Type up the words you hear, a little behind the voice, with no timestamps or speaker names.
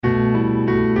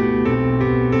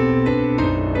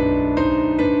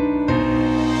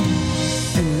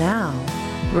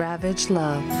much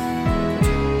love.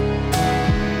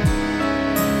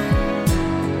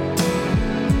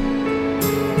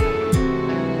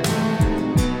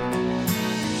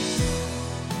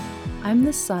 I'm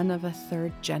the son of a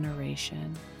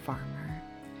third-generation farmer.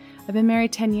 I've been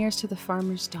married 10 years to the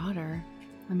farmer's daughter.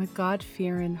 I'm a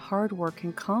God-fearing,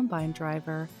 hard-working combine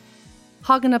driver,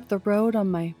 hogging up the road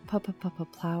on my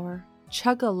puppa plower,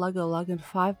 chug-a-lug-a-lugging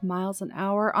 5 miles an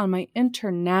hour on my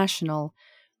international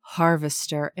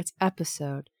harvester. It's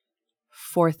episode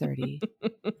 430.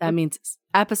 That means it's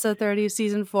episode 30 of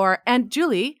season 4. And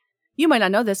Julie, you might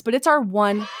not know this, but it's our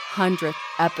 100th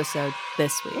episode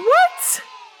this week. What?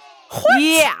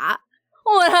 Yeah.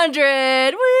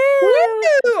 100. Woo! Woo!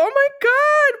 Oh my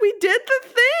God, we did the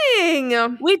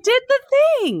thing. We did the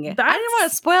thing. I didn't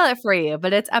want to spoil it for you,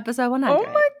 but it's episode 100. Oh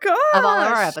my God. Of all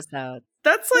of our episodes.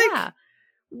 That's like,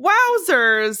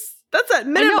 wowzers. That's at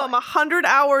minimum 100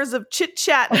 hours of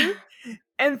chit-chatting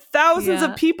and thousands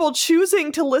of people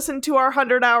choosing to listen to our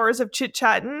 100 hours of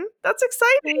chit-chatting. That's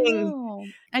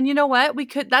exciting. And you know what? We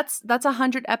could. That's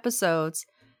 100 episodes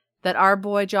that our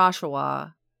boy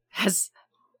Joshua has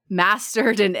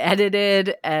mastered and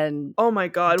edited and oh my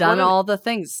God, done all the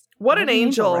things. What an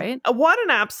angel, right? What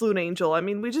an absolute angel. I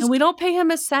mean, we don't pay him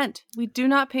a cent. We do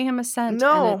not pay him a cent.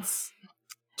 No.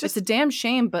 It's a damn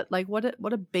shame, but like what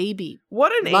a baby.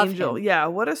 What an angel. Him. Yeah,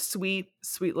 what a sweet,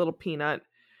 sweet little peanut.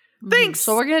 Thanks.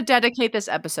 So we're going to dedicate this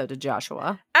episode to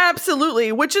Joshua.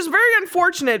 Absolutely, which is very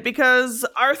unfortunate because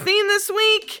our theme this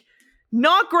week,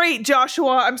 not great,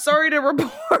 Joshua. I'm sorry to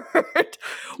report.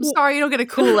 I'm sorry you don't get a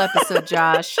cool episode,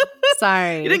 Josh.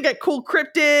 Sorry. You didn't get cool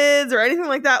cryptids or anything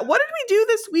like that. What did we do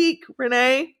this week,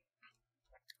 Renee?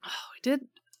 Oh, we did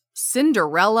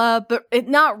Cinderella, but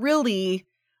not really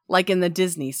like in the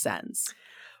Disney sense.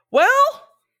 Well,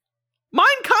 mine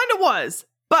kind of was,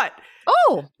 but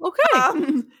oh,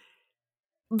 okay.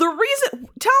 The reason,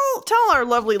 tell our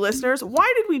lovely listeners,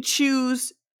 why did we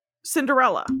choose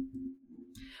Cinderella?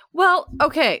 Well,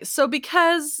 okay, so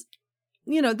because,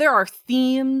 there are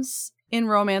themes in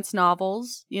romance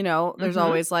novels, there's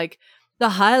always like the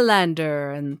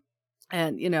Highlander and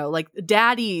like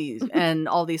daddy and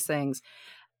all these things.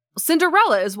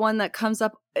 Cinderella is one that comes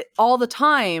up all the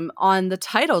time on the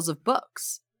titles of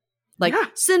books. Like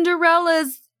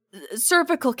Cinderella's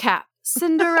cervical cap,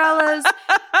 Cinderella's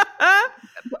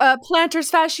plantar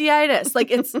fasciitis.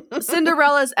 Like it's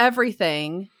Cinderella's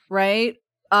everything, right?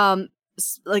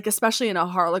 Like especially in a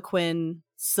Harlequin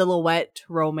silhouette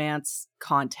romance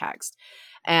context.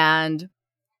 And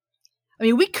I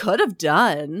mean, we could have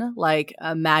done like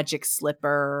a magic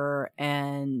slipper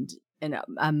and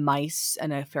a mice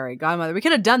and a fairy godmother. We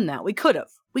could have done that. We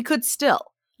could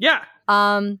still. Yeah.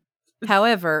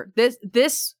 However,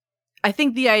 this I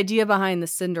think the idea behind the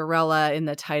Cinderella in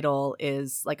the title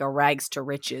is like a rags to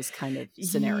riches kind of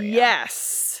scenario.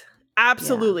 Yes.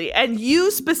 Absolutely. Yeah. And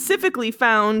you specifically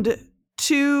found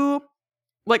 2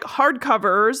 like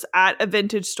hardcovers at a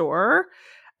vintage store,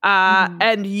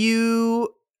 and you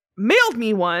mailed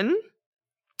me one,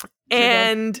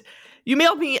 and you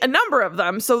mailed me a number of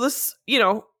them. So this,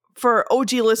 for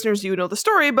OG listeners, you know the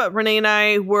story, but Renee and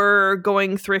I were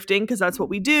going thrifting because that's what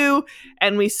we do,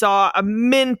 and we saw a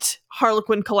mint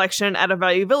Harlequin collection at a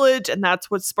Value Village, and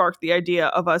that's what sparked the idea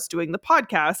of us doing the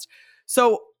podcast.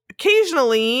 So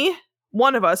occasionally,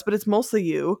 one of us, but it's mostly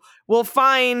you, will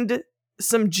find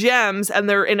some gems and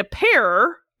they're in a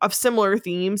pair of similar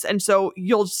themes, and so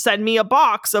you'll send me a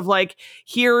box of like,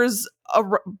 here's a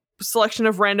selection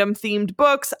of random themed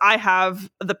books. I have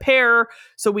the pair,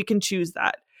 so we can choose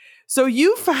that. So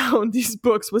you found these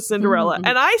books with Cinderella,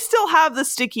 and I still have the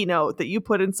sticky note that you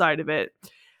put inside of it.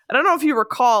 I don't know if you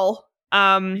recall.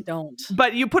 I don't.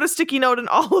 But you put a sticky note in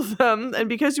all of them, and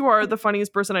because you are the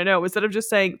funniest person I know, instead of just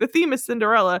saying the theme is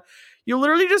Cinderella, you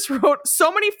literally just wrote so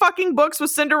many fucking books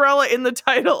with Cinderella in the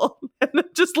title and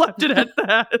just left it at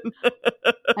that.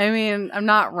 I mean, I'm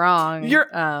not wrong.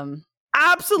 You're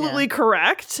absolutely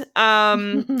correct.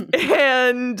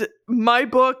 And my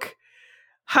book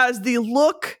has the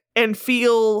look and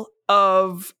feel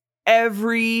of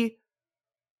every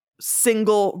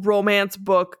single romance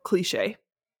book cliche.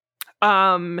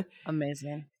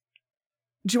 Amazing.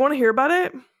 Do you want to hear about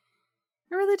it?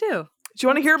 I really do. Do you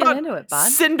want to hear about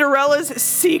Cinderella's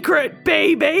secret,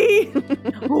 baby?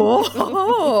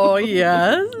 Oh,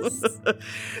 yes.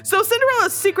 So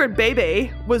Cinderella's Secret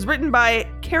Baby was written by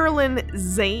Carolyn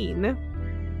Zane.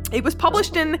 It was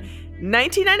published in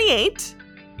 1998,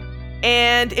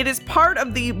 and it is part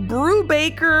of the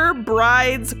Brubaker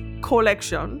Brides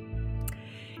Collection.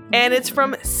 And it's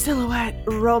from Silhouette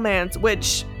Romance,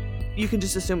 which you can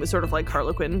just assume it's sort of like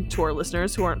Harlequin to our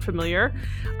listeners who aren't familiar.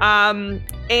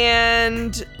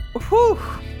 And whew,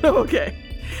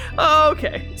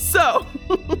 okay, so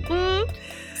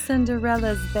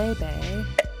Cinderella's baby.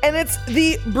 And it's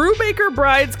the Brubaker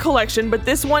Brides collection, but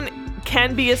this one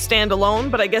can be a standalone,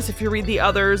 but I guess if you read the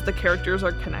others, the characters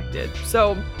are connected.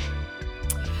 So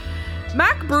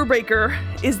Mac Brubaker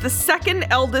is the second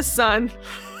eldest son.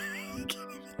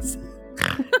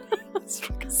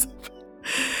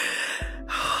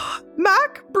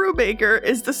 Mac Brubaker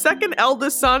is the second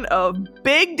eldest son of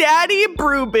Big Daddy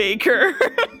Brubaker.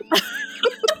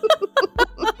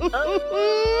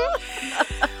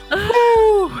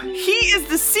 He is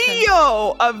the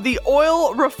CEO of the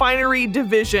oil refinery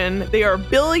division. They are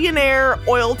billionaire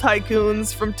oil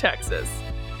tycoons from Texas.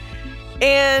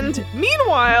 And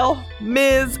meanwhile,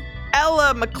 Ms.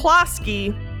 Ella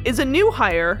McCloskey is a new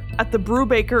hire at the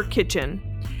Brubaker kitchen.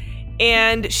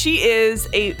 And she is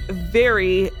a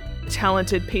very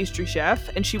talented pastry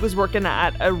chef, and she was working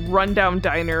at a rundown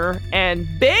diner, and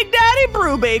Big Daddy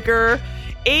Brubaker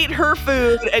ate her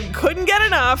food and couldn't get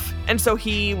enough, and so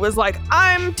he was like,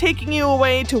 I'm taking you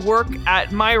away to work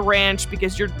at my ranch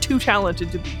because you're too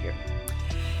talented to be here.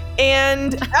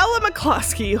 And Ella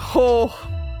McCloskey,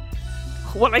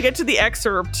 when I get to the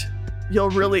excerpt,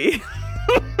 you'll really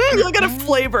you'll get a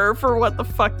flavor for what the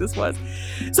fuck this was.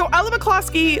 So Ella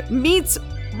McCloskey meets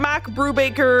Mac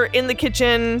Brubaker in the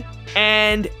kitchen,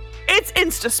 and it's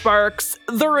insta sparks.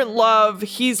 They're in love.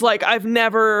 He's like, I've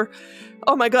never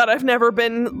felt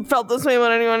this way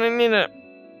when anyone.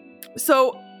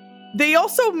 So they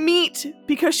also meet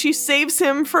because she saves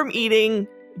him from eating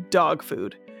dog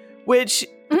food, which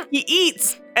he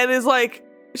eats and is like,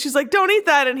 she's like, don't eat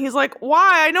that. And he's like,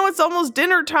 why? I know it's almost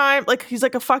dinner time. Like, he's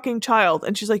like a fucking child.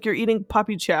 And she's like, you're eating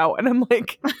puppy chow. And I'm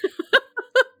like,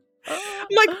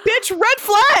 bitch, red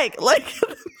flag. Like,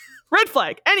 red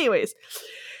flag. Anyways,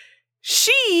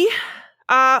 she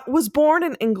was born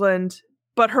in England,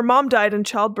 but her mom died in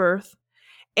childbirth.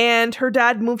 And her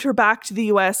dad moved her back to the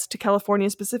US, to California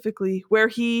specifically, where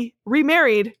he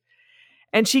remarried.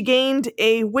 And she gained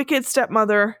a wicked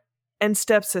stepmother and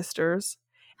stepsisters.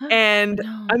 And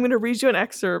I'm going to read you an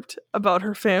excerpt about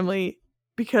her family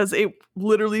because it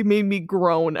literally made me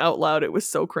groan out loud. It was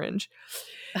so cringe.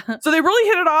 So they really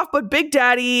hit it off, but Big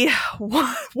Daddy,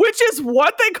 which is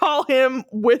what they call him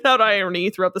without irony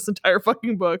throughout this entire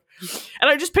fucking book. And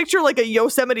I just picture like a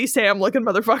Yosemite Sam looking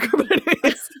motherfucker, but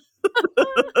anyways.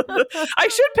 I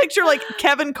should picture like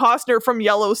Kevin Costner from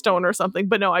Yellowstone or something,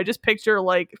 but no, I just picture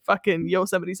like fucking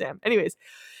Yosemite Sam. Anyways,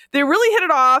 they really hit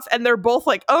it off, and they're both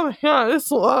like, oh yeah, this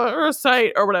is a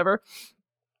sight or whatever.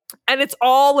 And it's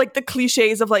all like the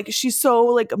cliches of like, she's so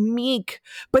like meek,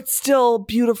 but still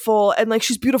beautiful. And like,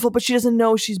 she's beautiful, but she doesn't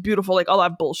know she's beautiful. Like all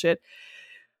that bullshit.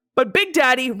 But Big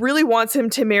Daddy really wants him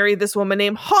to marry this woman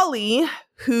named Holly,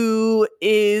 who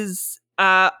is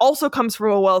also comes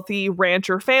from a wealthy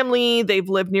rancher family. They've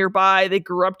lived nearby. They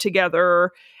grew up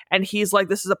together. And he's like,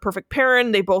 this is a perfect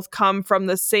pairing. They both come from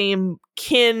the same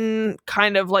kin,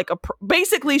 kind of like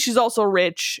basically she's also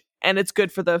rich and it's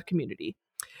good for the community.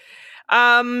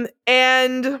 And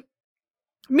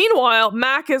meanwhile,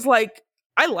 Mac is like,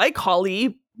 I like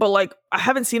Holly, but like, I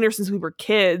haven't seen her since we were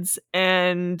kids.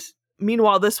 And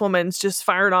meanwhile, this woman's just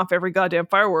firing off every goddamn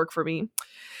firework for me.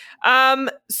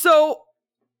 So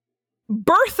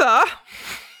Bertha,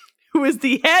 who is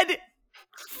the head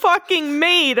fucking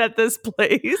maid at this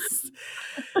place.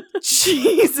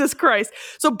 Jesus Christ.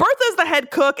 So Bertha's the head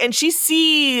cook, and she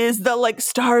sees the like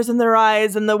stars in their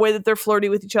eyes and the way that they're flirty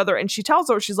with each other. And she tells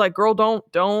her, she's like, girl,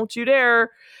 don't you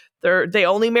dare. They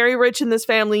only marry rich in this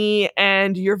family,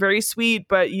 and you're very sweet,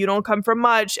 but you don't come from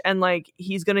much. And like,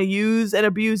 he's going to use and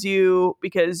abuse you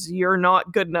because you're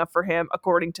not good enough for him,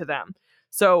 according to them.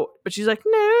 So, but she's like,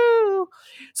 no.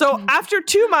 So after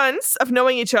 2 months of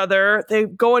knowing each other, they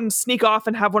go and sneak off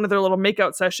and have one of their little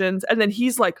makeout sessions. And then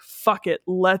he's like, fuck it,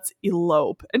 let's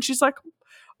elope. And she's like,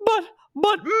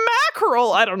 but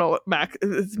mackerel. I don't know what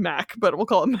it's Mac, but we'll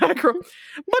call it mackerel.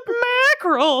 But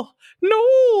mackerel,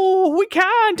 no, we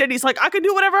can't. And he's like, I can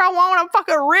do whatever I want. I'm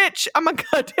fucking rich. I'm a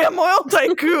goddamn oil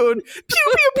tycoon. Pew,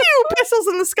 pew, pew, pistols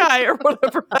in the sky or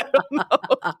whatever. I don't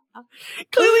know.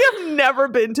 Clearly, I've never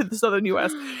been to the southern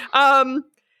U.S.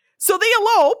 So they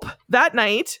elope that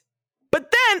night.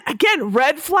 But then, again,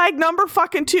 red flag number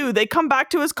fucking 2. They come back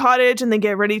to his cottage and they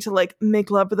get ready to, like,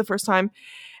 make love for the first time.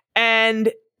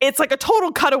 And it's like a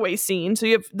total cutaway scene.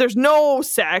 So there's no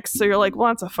sex. So you're like, well,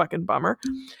 that's a fucking bummer.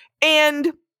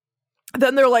 And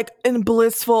then they're like in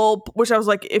blissful, which I was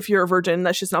like, if you're a virgin,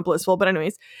 that's just not blissful. But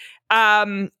anyways,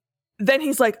 then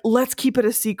he's like, let's keep it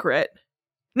a secret.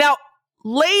 Now,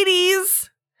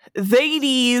 ladies,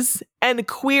 they'dies, and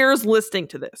queers listening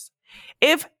to this.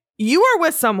 If you are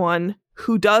with someone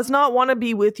who does not want to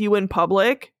be with you in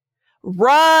public,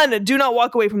 run. Do not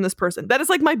walk away from this person. That is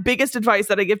like my biggest advice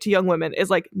that I give to young women is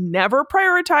like never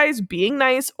prioritize being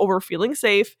nice over feeling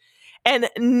safe, and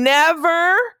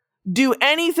never do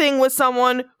anything with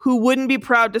someone who wouldn't be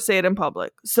proud to say it in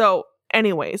public. So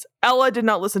anyways, Ella did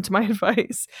not listen to my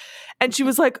advice. And she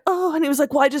was like, oh, and he was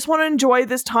like, well, I just want to enjoy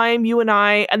this time, you and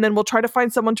I, and then we'll try to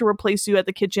find someone to replace you at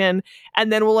the kitchen,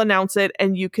 and then we'll announce it,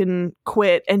 and you can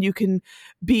quit, and you can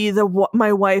be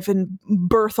my wife and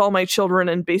birth all my children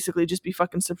and basically just be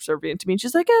fucking subservient to me. And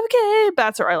she's like, okay,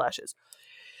 bats her eyelashes.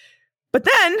 But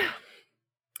then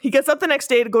he gets up the next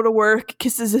day to go to work,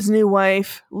 kisses his new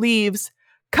wife, leaves,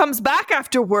 comes back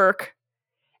after work,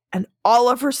 and all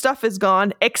of her stuff is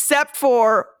gone except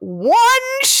for one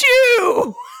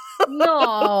shoe.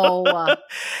 No.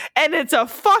 And it's a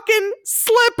fucking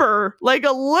slipper, like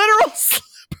a literal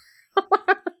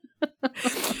slipper.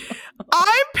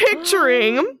 I'm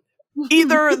picturing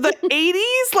either the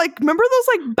 80s, like, remember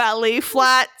those like ballet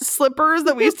flat slippers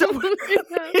that we used to wear in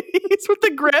the 80s with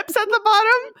the grips at the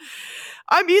bottom?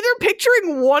 I'm either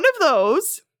picturing one of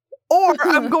those, or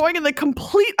I'm going in the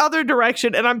complete other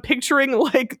direction and I'm picturing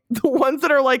like the ones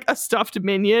that are like a stuffed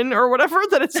minion or whatever,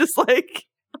 that it's just like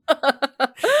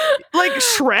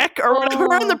Shrek or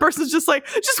whatever, and the person's just like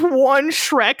just one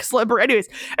Shrek slipper. Anyways,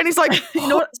 and he's like, you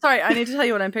know what? Sorry, I need to tell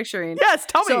you what I'm picturing. Yes,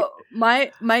 tell me. So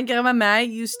my grandma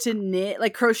used to knit,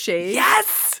 like crochet.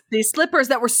 Yes, these slippers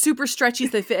that were super stretchy,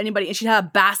 so they fit anybody, and she'd have a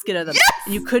basket of them. Yes!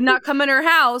 And you could not come in her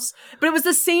house, but it was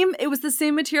the same. It was the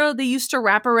same material they used to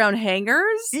wrap around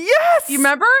hangers. Yes, you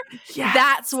remember? Yes.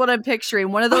 That's what I'm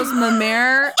picturing. One of those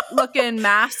Mamere looking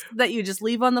masks that you just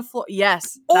leave on the floor.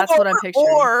 Yes, that's what I'm picturing.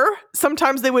 Or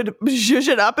sometimes they would zhuzh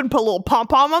it up and put a little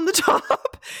pom-pom on the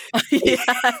top.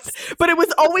 Yes. But it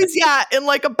was always, in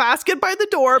like a basket by the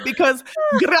door, because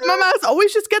grandmamas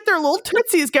always just get their little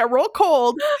tootsies get real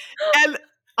cold. And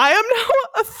I am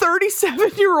now a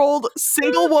 37-year-old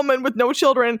single woman with no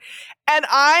children, and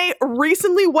I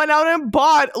recently went out and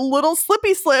bought little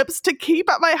slippy slips to keep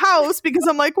at my house because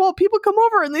I'm like, well, people come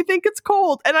over and they think it's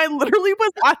cold. And I literally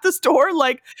was at the store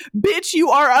like, bitch, you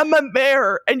are a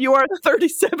Mamere and you are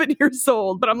 37 years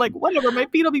old. But I'm like, whatever, my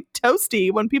feet will be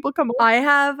toasty when people come over. I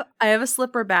have a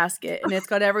slipper basket, and it's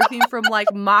got everything from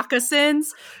like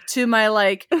moccasins to my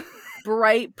like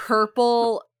bright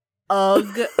purple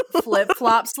Ugg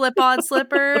flip-flop slip-on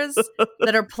slippers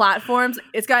that are platforms.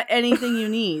 It's got anything you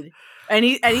need.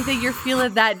 Anything you're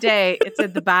feeling that day, it's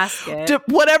in the basket.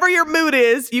 Whatever your mood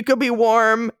is, you could be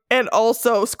warm and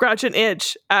also scratch an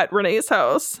itch at Renee's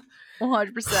house.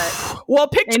 100%. Well,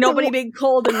 picture ain't nobody being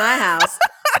cold in my house.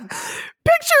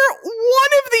 Picture one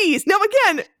of these. Now,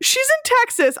 again, she's in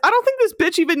Texas. I don't think this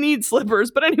bitch even needs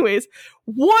slippers. But anyways,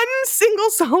 one single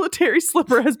solitary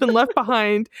slipper has been left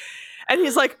behind. And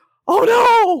he's like, oh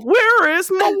no, where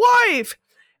is my wife?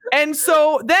 And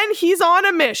so then he's on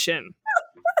a mission.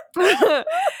 And then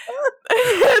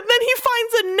he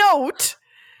finds a note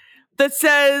that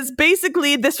says,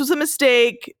 basically, this was a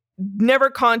mistake.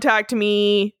 Never contact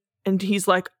me. And he's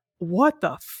like, what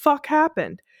the fuck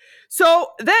happened? So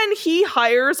then he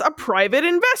hires a private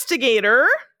investigator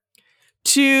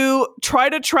to try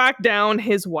to track down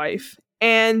his wife.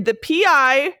 And the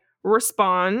PI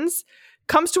responds,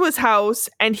 comes to his house,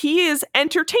 and he is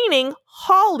entertaining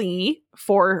Holly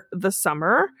for the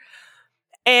summer.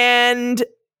 And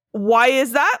why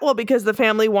is that? Well, because the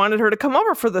family wanted her to come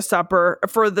over for the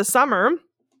summer.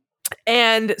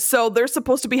 And so they're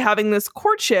supposed to be having this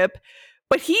courtship,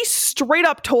 but he straight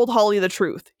up told Holly the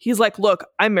truth. He's like, look,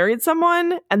 I married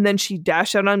someone and then she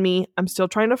dashed out on me. I'm still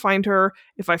trying to find her.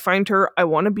 If I find her, I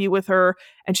want to be with her.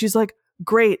 And she's like,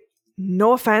 great.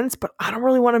 No offense, but I don't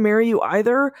really want to marry you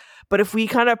either. But if we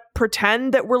kind of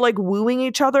pretend that we're like wooing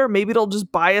each other, maybe it'll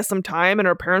just buy us some time and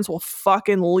our parents will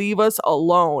fucking leave us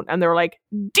alone. And they're like,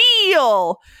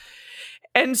 deal.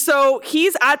 And so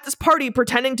he's at this party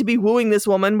pretending to be wooing this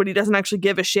woman, but he doesn't actually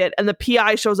give a shit. And the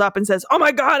PI shows up and says, oh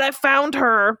my God, I found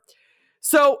her.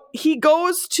 So he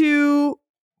goes to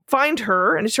find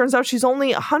her, and it turns out she's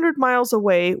only 100 miles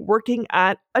away working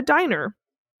at a diner.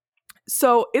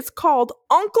 So it's called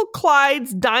Uncle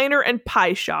Clyde's Diner and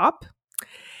Pie Shop.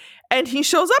 And he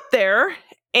shows up there,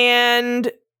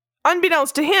 and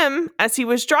unbeknownst to him, as he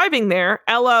was driving there,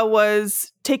 Ella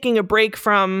was taking a break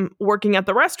from working at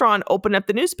the restaurant, opened up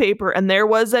the newspaper, and there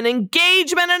was an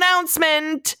engagement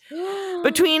announcement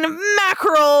between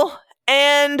Mackerel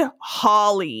and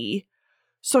Holly.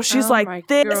 So she's like,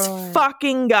 this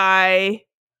fucking guy,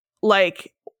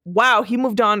 like, wow, he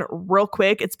moved on real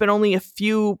quick. It's been only a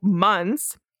few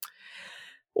months.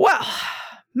 Well,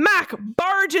 Mac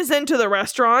barges into the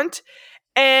restaurant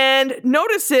and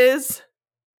notices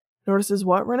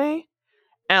what, Renee?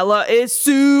 Ella is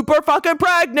super fucking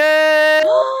pregnant.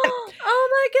 Oh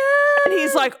my God. And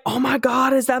he's like, oh my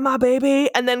God, is that my baby?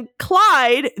 And then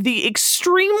Clyde, the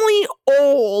extremely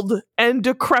old and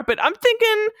decrepit, I'm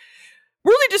thinking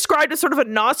really described as sort of a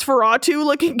Nosferatu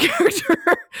looking character.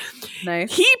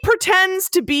 Nice. He pretends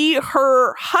to be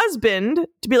her husband,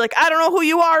 to be like, I don't know who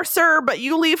you are, sir, but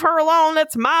you leave her alone.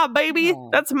 That's my baby. Oh,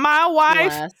 that's my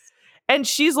wife. bless. And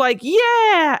she's like,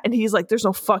 yeah. And he's like, there's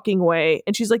no fucking way.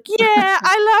 And she's like, yeah,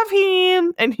 I love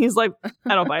him. And he's like,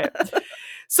 I don't buy it.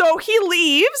 So he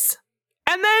leaves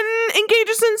and then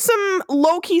engages in some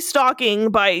low-key stalking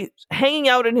by hanging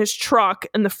out in his truck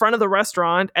in the front of the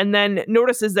restaurant, and then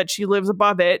notices that she lives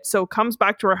above it. So comes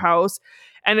back to her house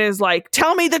and is like,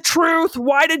 tell me the truth.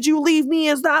 Why did you leave me?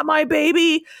 Is that my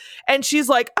baby? And she's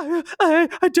like,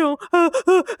 I don't.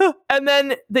 And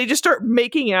then they just start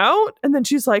making out. And then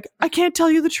she's like, I can't tell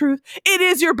you the truth. It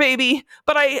is your baby,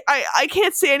 but I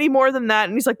can't say any more than that.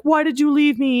 And he's like, why did you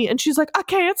leave me? And she's like, I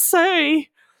can't say.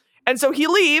 And so he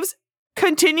leaves,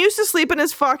 continues to sleep in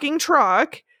his fucking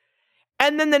truck.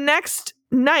 And then the next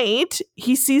night,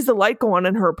 he sees the light go on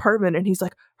in her apartment. And he's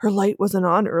like, her light wasn't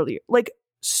on earlier. Like,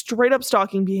 straight up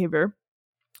stalking behavior.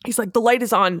 He's like, the light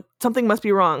is on. Something must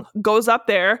be wrong. Goes up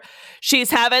there.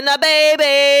 She's having a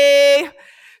baby.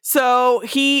 So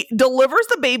he delivers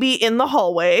the baby in the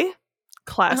hallway.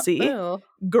 Classy. Oh,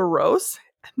 Gross.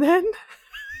 And then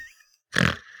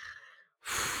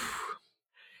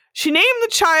she named the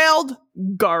child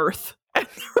Garth.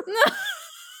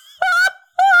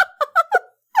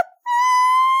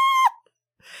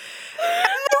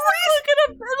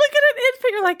 look at an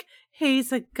infant. You're like,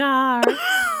 he's a Garth.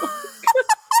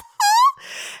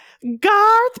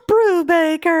 Garth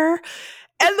Brubaker.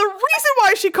 And the reason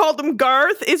why she called him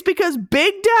Garth is because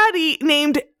Big Daddy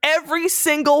named every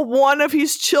single one of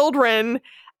his children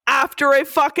after a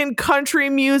fucking country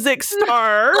music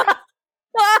star.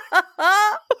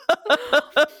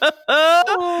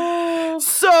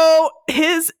 So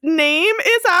his name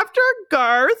is after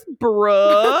Garth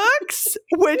Brooks,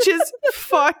 which is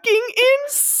fucking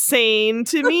insane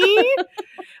to me.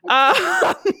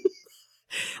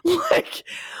 Like,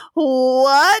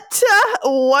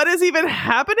 what is even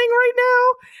happening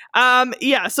right now?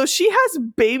 Yeah, so she has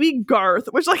baby Garth,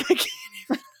 which, like, I can't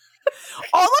even.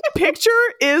 All I picture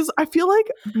is, I feel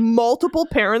like multiple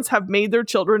parents have made their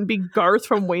children be Garth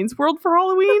from Wayne's World for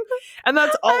Halloween, and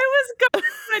that's all. I was Garth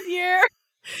one year.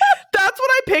 That's what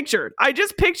I pictured. I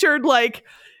just pictured, like,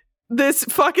 this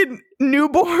fucking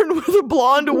newborn with a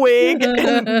blonde wig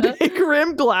and big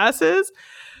rimmed glasses.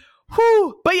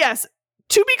 Whew. But yes,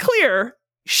 to be clear,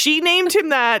 she named him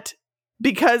that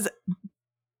because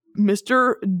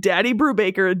Mr. Daddy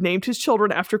Brubaker named his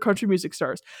children after country music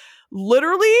stars.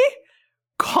 Literally,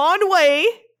 Conway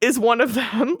is one of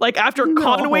them. Like, after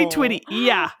Conway Twitty.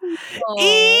 Yeah. No.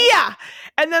 Yeah.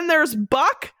 And then there's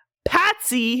Buck,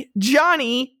 Patsy,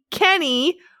 Johnny,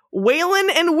 Kenny, Waylon,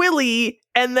 and Willie,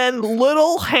 and then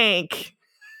little Hank.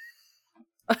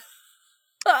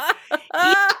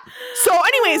 So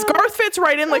anyways, Garth fits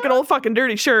right in like an old fucking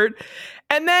dirty shirt.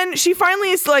 And then she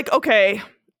finally is like, okay,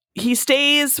 he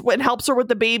stays and helps her with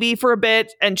the baby for a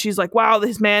bit. And she's like, wow,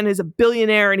 this man is a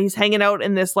billionaire and he's hanging out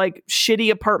in this like shitty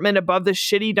apartment above this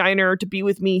shitty diner to be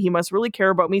with me. He must really care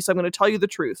about me. So I'm going to tell you the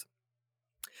truth.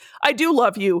 I do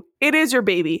love you. It is your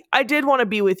baby. I did want to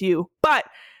be with you. But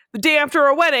the day after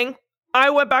our wedding, I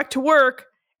went back to work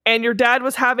and your dad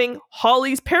was having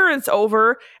Holly's parents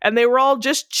over and they were all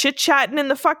just chit-chatting in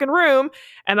the fucking room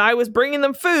and I was bringing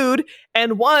them food.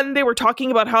 And one, they were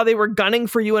talking about how they were gunning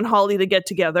for you and Holly to get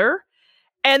together.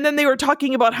 And then they were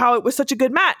talking about how it was such a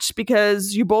good match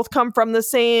because you both come from the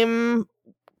same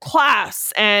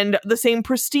class and the same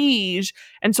prestige.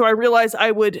 And so I realized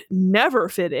I would never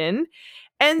fit in.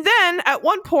 And then at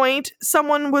one point,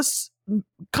 someone was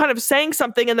kind of saying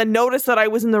something and then noticed that I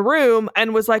was in the room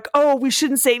and was like, oh, we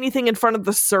shouldn't say anything in front of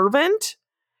the servant.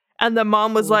 And the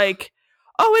mom was like,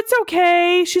 oh, it's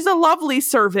okay. She's a lovely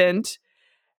servant.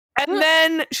 And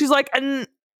then she's like, and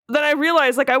then I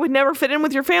realized like I would never fit in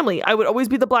with your family. I would always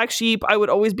be the black sheep. I would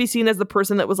always be seen as the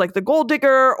person that was like the gold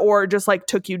digger or just like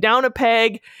took you down a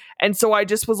peg. And so I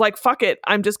just was like, fuck it.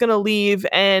 I'm just going to leave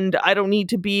and I don't need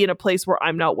to be in a place where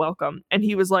I'm not welcome. And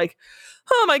he was like,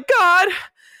 oh my God,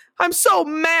 I'm so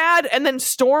mad. And then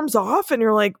storms off and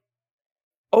you're like,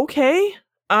 okay,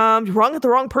 you're wrong at the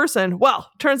wrong person. Well,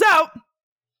 turns out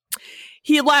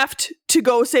he left to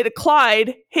go say to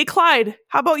Clyde, hey, Clyde,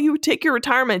 how about you take your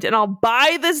retirement and I'll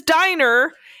buy this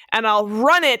diner and I'll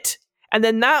run it And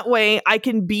then that way I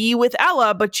can be with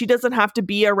Ella, but she doesn't have to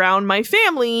be around my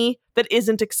family that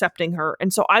isn't accepting her.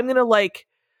 And so I'm going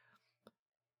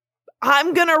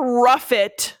to rough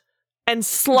it and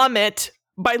slum it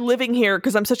by living here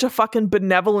because I'm such a fucking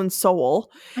benevolent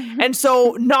soul. And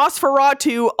so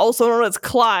Nosferatu, also known as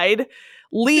Clyde,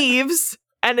 leaves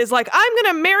and is like, I'm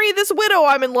going to marry this widow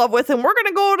I'm in love with and we're going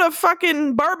to go to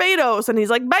fucking Barbados. And he's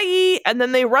like, bye. And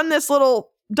then they run this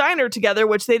little diner together,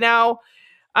 which they now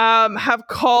have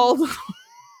called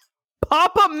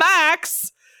Papa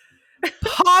Max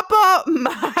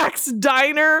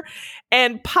Diner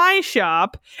and Pie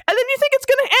Shop. And then you think it's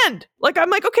going to end. Like, I'm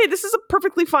like, okay, this is a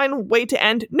perfectly fine way to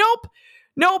end. Nope.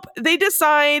 They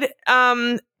decide,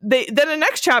 then the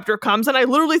next chapter comes, and I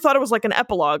literally thought it was like an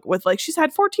epilogue with like, she's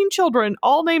had 14 children,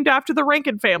 all named after the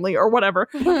Rankin family or whatever.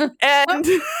 And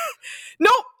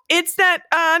nope. It's that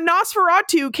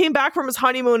Nosferatu came back from his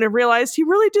honeymoon and realized he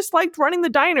really disliked running the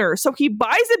diner. So he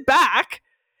buys it back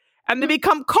and they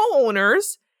become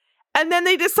co-owners. And then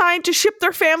they decide to ship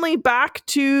their family back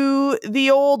to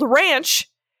the old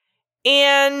ranch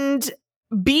and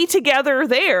be together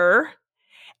there.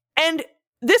 And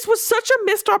this was such a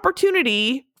missed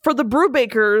opportunity for the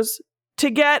Brewbakers to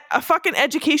get a fucking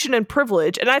education and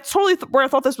privilege. And that's totally where I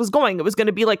thought this was going. It was going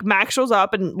to be like Max shows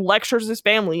up and lectures his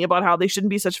family about how they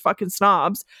shouldn't be such fucking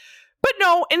snobs. But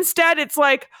no, instead it's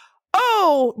like,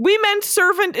 oh, we meant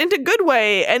servant in a good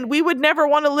way, and we would never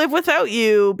want to live without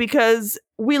you because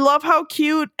we love how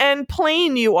cute and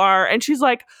plain you are. And she's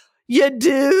like, you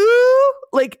do?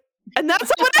 Like, and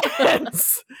that's how it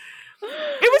ends.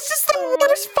 It was just the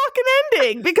worst fucking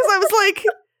ending because I was like,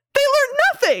 they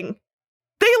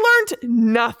learned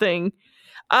nothing.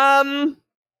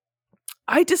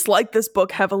 I dislike this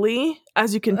book heavily,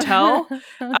 as you can tell.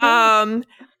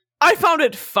 I found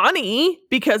it funny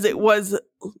because it was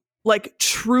like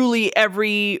truly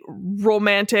every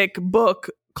romantic book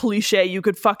cliche you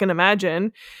could fucking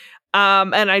imagine.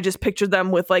 And I just pictured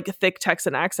them with like thick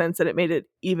Texan accents and it made it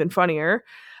even funnier.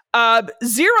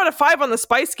 0 out of 5 on the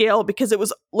spice scale because it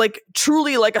was like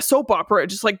truly like a soap opera,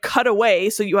 just like cut away.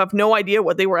 So you have no idea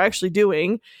what they were actually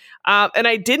doing. And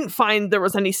I didn't find there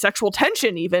was any sexual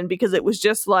tension even because it was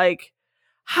just like,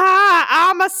 hi,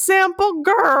 I'm a simple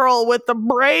girl with a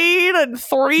braid and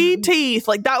 3 teeth.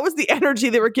 Like that was the energy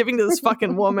they were giving to this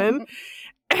fucking woman.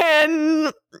 And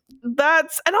also,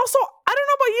 I don't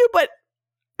know about you, but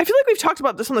I feel like we've talked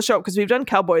about this on the show because we've done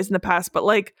cowboys in the past, but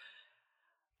like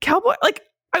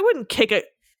I wouldn't kick a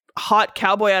hot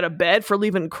cowboy out of bed for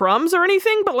leaving crumbs or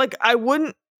anything, but like I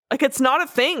wouldn't, like it's not a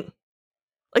thing.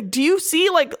 Like, do you see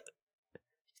like,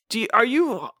 are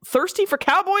you thirsty for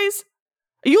cowboys?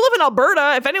 You live in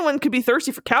Alberta. If anyone could be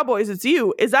thirsty for cowboys, it's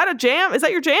you. Is that a jam? Is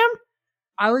that your jam?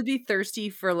 I would be thirsty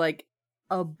for like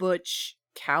a butch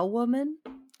cow woman.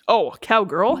 Oh,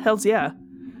 cowgirl? Hells yeah.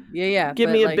 Yeah. Give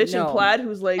me a bitch in plaid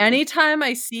who's like... Anytime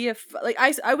I see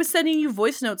I was sending you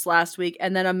voice notes last week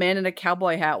and then a man in a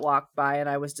cowboy hat walked by and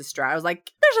I was distraught. I was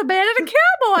like, there's a man in a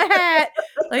cowboy hat!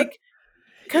 Like,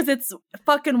 because it's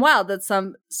fucking wild that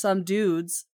some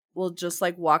dudes will just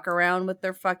like walk around with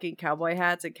their fucking cowboy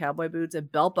hats and cowboy boots and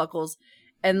belt buckles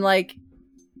and like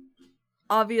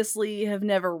obviously have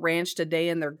never ranched a day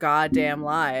in their goddamn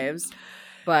lives.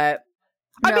 But...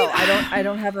 No, I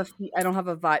don't have a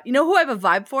vibe. You know who I have a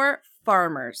vibe for?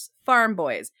 Farmers, farm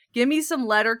boys. Give me some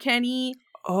Letterkenny.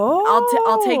 Oh,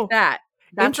 I'll take that.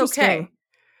 That's okay.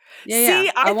 Yeah.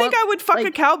 See, I think I would fuck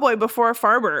a cowboy before a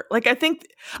farmer. Like, I think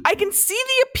I can see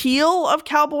the appeal of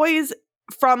cowboys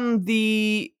from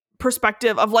the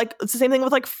perspective of like it's the same thing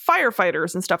with like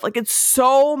firefighters and stuff. Like, it's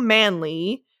so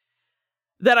manly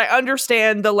that I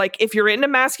understand the like if you're into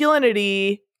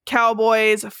masculinity.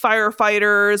 Cowboys,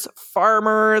 firefighters,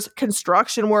 farmers,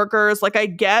 construction workers. Like, I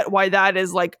get why that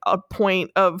is like a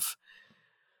point of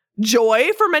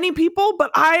joy for many people, but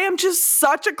I am just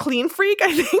such a clean freak.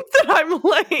 I think that I'm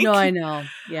like... No, I know.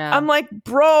 Yeah. I'm like,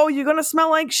 bro, you're gonna smell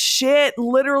like shit,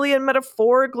 literally and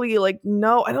metaphorically. Like,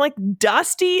 no, I don't like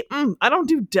dusty. I don't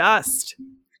do dust.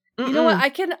 You know what? I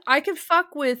can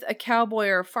fuck with a cowboy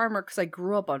or a farmer because I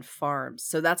grew up on farms,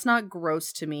 so that's not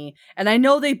gross to me. And I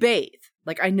know they bathe.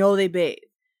 Like, I know they bathe.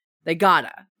 They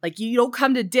gotta. Like, you don't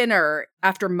come to dinner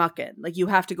after mucking. Like, you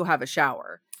have to go have a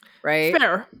shower, right?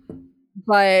 Fair.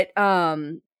 But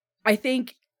I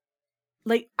think,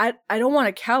 like, I don't want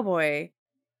a cowboy.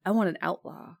 I want an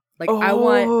outlaw. Like, I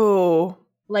want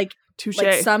like touche.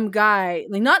 Like some guy,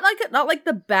 like not like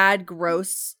the bad,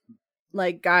 gross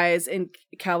like guys in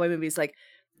cowboy movies, like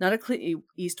not a Clint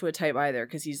Eastwood type either,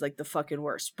 because he's like the fucking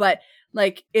worst. But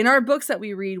like in our books that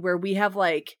we read, where we have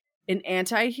like an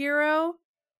anti-hero,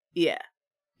 yeah,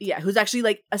 who's actually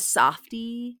like a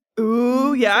softie,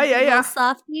 Ooh, yeah. Little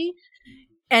softy.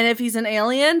 And if he's an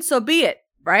alien, so be it,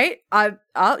 right?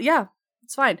 Yeah,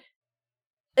 it's fine.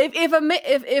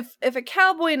 If a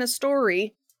cowboy in a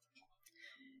story,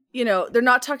 you know, they're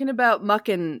not talking about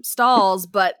mucking stalls,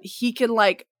 but he can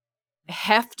like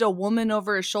heft a woman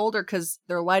over his shoulder because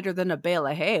they're lighter than a bale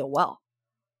of hay. Well,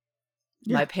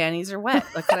 my panties are wet.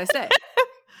 What can I say?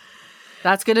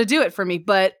 That's gonna do it for me.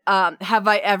 But have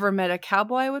I ever met a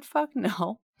cowboy I would fuck?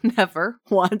 No, never.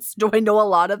 Once. Do I know a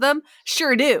lot of them?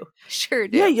 Sure do.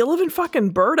 Yeah, you live in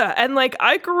fucking Berta, and like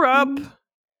I grew up.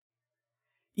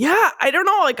 Yeah, I don't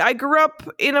know. Like I grew up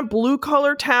in a blue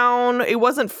collar town. It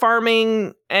wasn't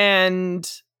farming and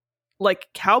like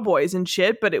cowboys and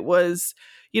shit, but it was,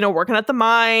 you know, working at the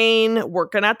mine,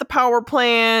 working at the power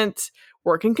plant,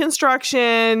 working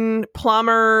construction,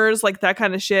 plumbers, like that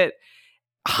kind of shit.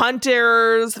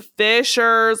 Hunters,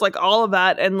 fishers, like all of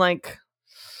that. And like,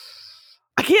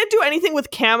 I can't do anything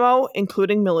with camo,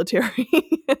 including military.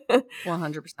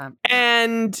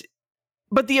 100%.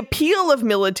 But the appeal of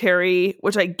military,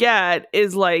 which I get,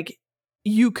 is like,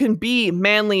 you can be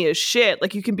manly as shit.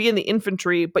 Like you can be in the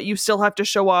infantry, but you still have to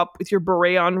show up with your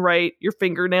beret on right. Your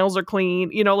fingernails are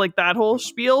clean, you know, like that whole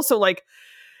spiel. So like,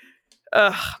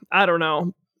 I don't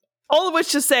know. All of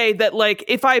which to say that like,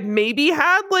 if I maybe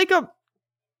had like a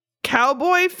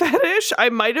cowboy fetish, I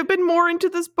might have been more into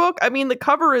this book. I mean, the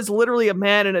cover is literally a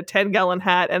man in a 10-gallon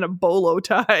hat and a bolo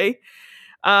tie,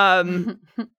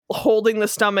 holding the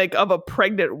stomach of a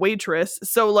pregnant waitress.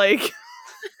 So like,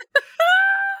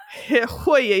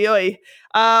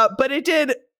 but it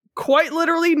did quite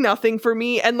literally nothing for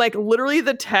me. And like literally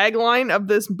the tagline of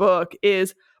this book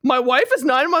is, "My wife is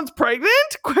 9 months pregnant?" ?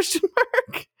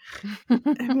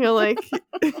 And you're like,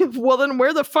 well then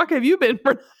where the fuck have you been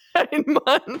for 9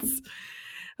 months?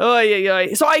 So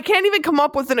I can't even come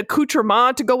up with an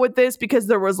accoutrement to go with this because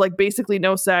there was like basically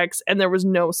no sex and there was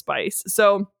no spice.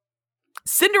 So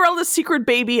Cinderella's Secret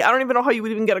Baby. I don't even know how you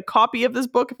would even get a copy of this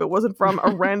book if it wasn't from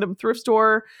a random thrift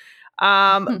store.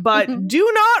 But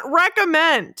do not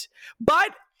recommend.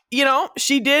 But, you know,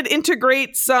 she did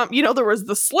integrate some, you know, there was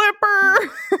the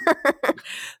slipper,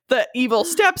 the evil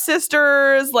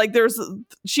stepsisters. Like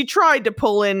she tried to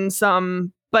pull in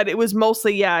some, but it was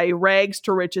mostly, a rags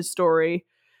to riches story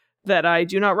that I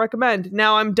do not recommend.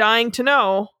 Now I'm dying to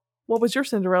know, what was your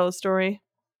Cinderella story?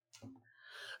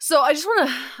 So I just want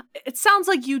to, it sounds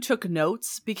like you took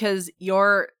notes because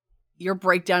your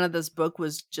breakdown of this book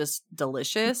was just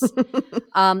delicious.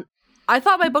 I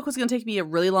thought my book was going to take me a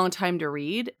really long time to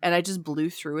read, and I just blew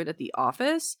through it at the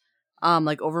office,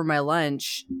 like over my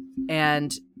lunch,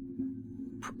 and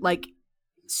like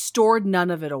stored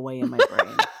none of it away in my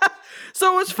brain.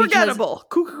 So it was forgettable.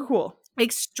 Cool.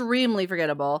 Extremely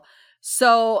forgettable.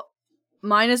 So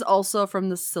mine is also from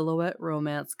the Silhouette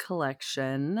Romance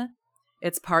collection.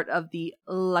 It's part of the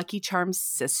Lucky Charms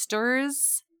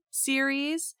Sisters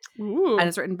series. Ooh. And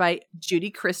it's written by Judy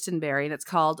Christenberry, and it's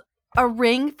called A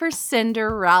Ring for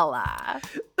Cinderella.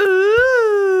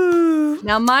 Ooh.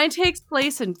 Now, mine takes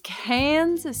place in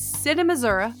Kansas City,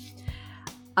 Missouri.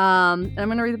 And I'm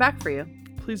going to read the back for you.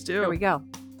 Please do. Here we go.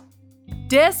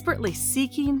 Desperately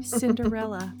seeking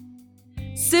Cinderella,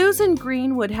 Susan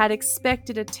Greenwood had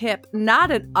expected a tip,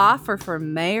 not an offer for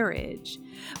marriage.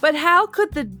 But how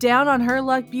could the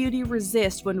down-on-her-luck beauty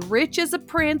resist when rich as a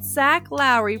prince Zach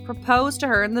Lowry proposed to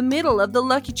her in the middle of the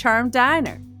Lucky Charm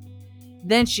diner?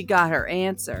 Then she got her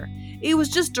answer. It was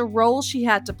just a role she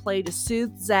had to play to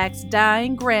soothe Zach's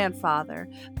dying grandfather.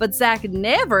 But Zach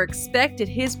never expected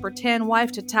his pretend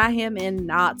wife to tie him in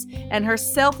knots and her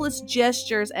selfless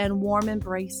gestures and warm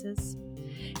embraces.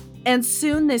 And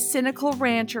soon this cynical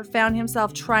rancher found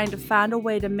himself trying to find a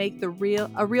way to make a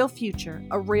real future,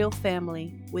 a real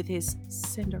family with his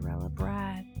Cinderella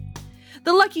bride.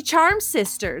 The Lucky Charm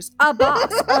sisters, a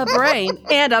boss, a brain,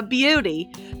 and a beauty.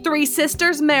 3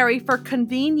 sisters marry for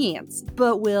convenience,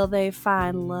 but will they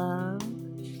find love?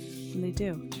 And they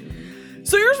do.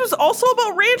 So yours was also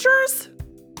about ranchers?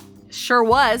 Sure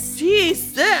was.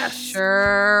 Jesus.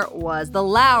 Sure was. The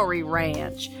Lowry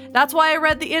Ranch. That's why I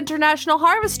read the International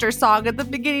Harvester song at the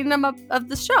beginning of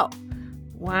the show.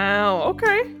 Wow.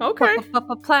 Okay.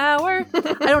 Flower.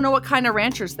 I don't know what kind of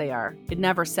ranchers they are. It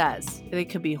never says. They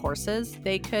could be horses.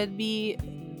 They could be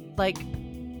like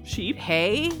sheep.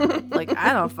 Hay. Like,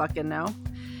 I don't fucking know.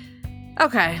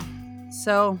 Okay.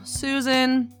 So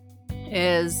Susan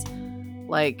is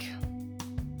like,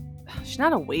 she's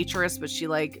not a waitress, but she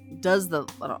like does the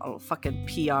I don't know, fucking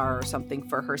PR or something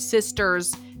for her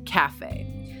sister's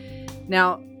cafe.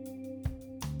 Now,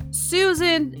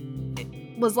 Susan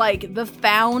was like the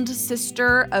found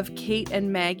sister of Kate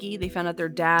and Maggie. They found out their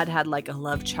dad had like a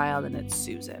love child, and it's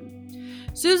Susan.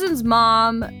 Susan's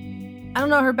mom, I don't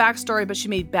know her backstory, but she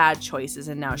made bad choices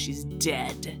and now she's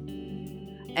dead.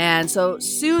 And so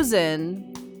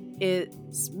Susan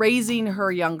is raising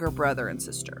her younger brother and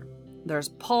sister. There's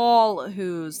Paul,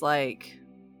 who's like,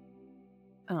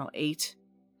 I don't know, 8.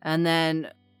 And then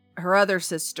her other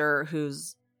sister,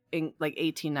 who's in like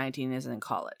 18, 19, is in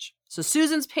college. So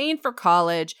Susan's paying for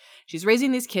college. She's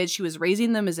raising these kids. She was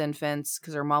raising them as infants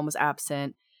because her mom was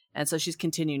absent. And so she's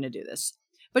continuing to do this.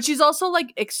 But she's also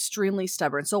like extremely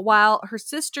stubborn. So while her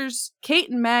sisters, Kate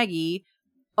and Maggie,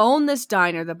 own this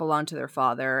diner that belonged to their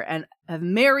father and have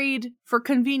married for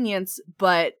convenience,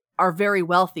 but are very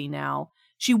wealthy now,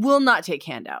 she will not take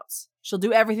handouts. She'll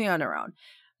do everything on her own.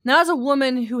 Now, as a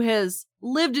woman who has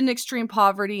lived in extreme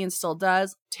poverty and still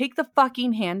does, take the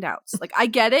fucking handouts. Like, I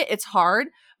get it. It's hard,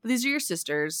 but these are your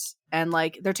sisters. And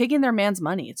like, they're taking their man's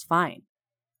money. It's fine.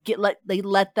 Let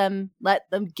them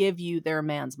give you their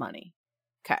man's money.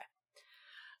 Okay.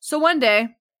 So one day,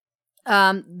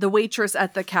 the waitress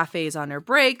at the cafe is on her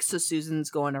break. So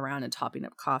Susan's going around and topping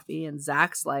up coffee. And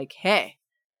Zach's like, hey,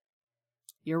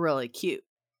 you're really cute.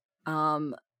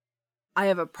 I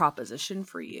have a proposition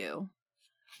for you.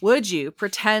 Would you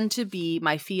pretend to be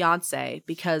my fiance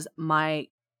because my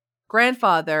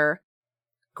grandfather,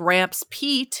 Gramps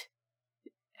Pete,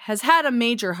 has had a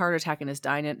major heart attack in his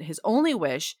dying, and his only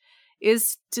wish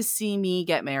is to see me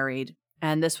get married.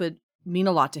 And this would mean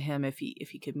a lot to him if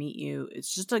he could meet you.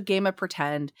 It's just a game of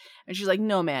pretend. And she's like,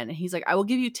 no, man. And he's like, I will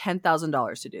give you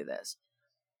 $10,000 to do this.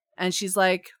 And she's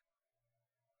like,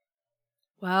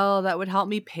 well, that would help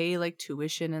me pay like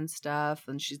tuition and stuff.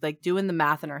 And she's like doing the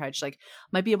math in her head. She's like,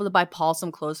 might be able to buy Paul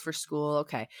some clothes for school.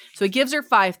 Okay. So he gives her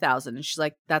 $5,000 and she's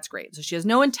like, that's great. So she has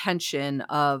no intention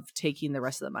of taking the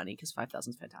rest of the money because $5,000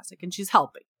 is fantastic. And she's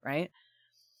helping, right?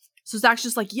 So Zach's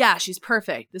just like, yeah, she's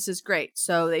perfect. This is great.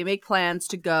 So they make plans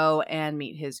to go and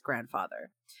meet his grandfather.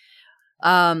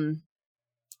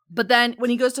 But then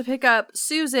when he goes to pick up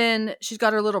Susan, she's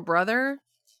got her little brother.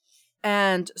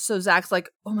 And so Zach's like,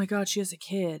 oh my God, she has a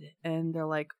kid. And they're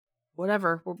like,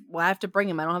 whatever. I have to bring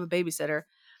him. I don't have a babysitter.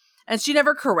 And she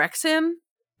never corrects him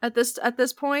at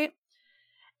this point.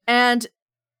 And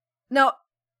now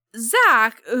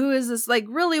Zach, who is this like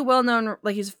really well-known,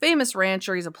 like he's a famous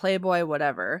rancher, he's a playboy,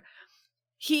 whatever.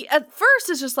 He at first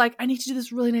is just like, I need to do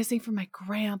this really nice thing for my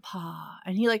grandpa.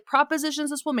 And he like propositions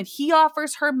this woman. He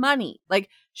offers her money. Like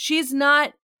she's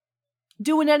not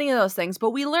doing any of those things.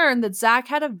 But we learned that Zach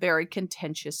had a very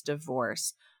contentious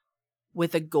divorce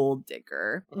with a gold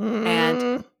digger.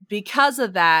 And because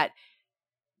of that,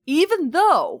 even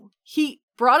though he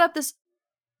brought up this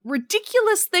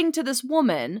ridiculous thing to this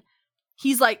woman,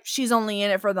 he's like, she's only in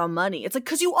it for the money. It's like,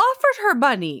 because you offered her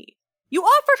money. You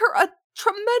offered her a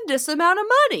tremendous amount of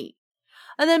money.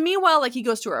 And then meanwhile, like he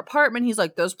goes to her apartment. He's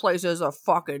like, this place is a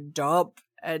fucking dump.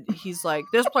 And he's like,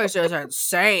 this place isn't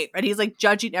safe. And he's like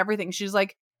judging everything. She's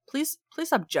like, please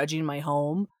stop judging my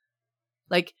home.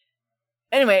 Like,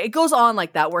 anyway, it goes on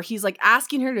like that where he's like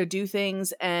asking her to do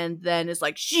things and then is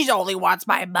like, she only wants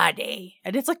my money.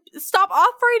 And it's like, stop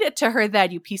offering it to her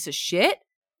then, you piece of shit.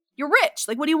 You're rich.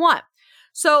 Like, what do you want?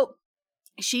 So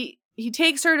he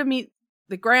takes her to meet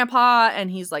the grandpa and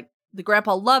he's like, the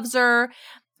grandpa loves her.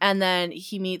 And then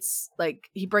he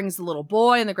brings the little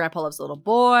boy and the grandpa loves the little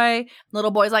boy. The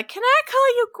little boy's like, can I call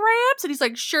you Gramps? And he's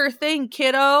like, sure thing,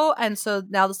 kiddo. And so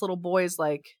now this little boy is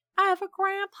like, I have a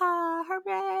grandpa,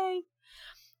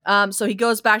 hooray. So he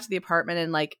goes back to the apartment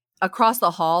and like across the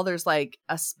hall, there's like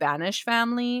a Spanish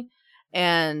family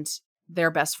and they're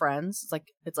best friends.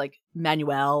 It's like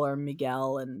Manuel or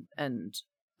Miguel and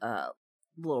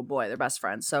little boy, they're best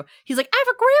friends. So he's like, I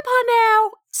have a grandpa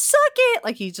now, suck it.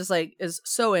 Like he just like is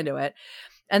so into it.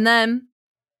 And then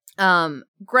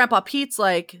Grandpa Pete's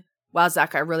like, wow,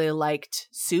 Zach, I really liked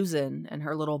Susan and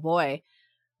her little boy.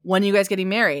 When are you guys getting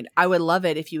married? I would love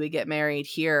it if you would get married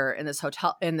here in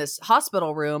this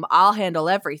hospital room. I'll handle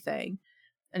everything.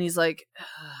 And he's like,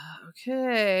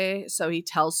 okay. So he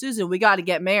tells Susan, we got to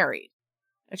get married.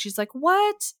 And she's like,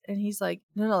 what? And he's like,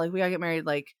 no, like we got to get married.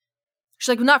 Like, she's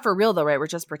like, well, not for real though, right? We're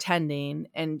just pretending.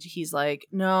 And he's like,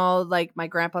 no, like my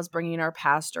grandpa's bringing our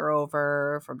pastor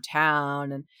over from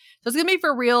town. And so it's going to be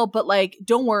for real, but like,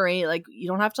 don't worry. Like we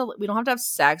don't have to have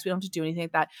sex. We don't have to do anything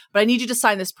like that. But I need you to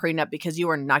sign this prenup because you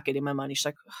are not getting my money. She's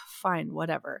like, fine,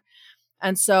 whatever.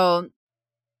 And so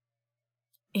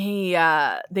they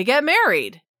get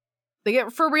married. They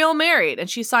get for real married. And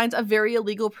she signs a very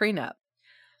illegal prenup.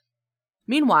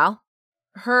 Meanwhile,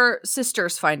 her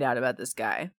sisters find out about this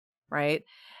guy. Right.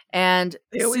 And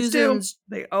they always do.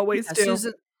 They always do.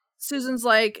 Susan's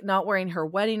like not wearing her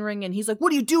wedding ring, and he's like,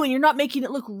 what are you doing? You're not making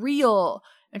it look real.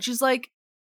 And she's like,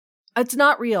 it's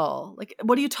not real. Like,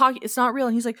 what are you talking? It's not real.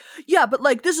 And he's like, yeah, but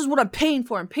like, this is what I'm paying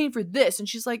for. I'm paying for this. And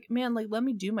she's like, man, like, let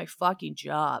me do my fucking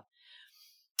job.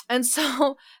 And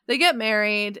so they get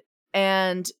married,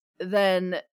 and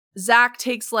then Zach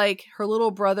takes like her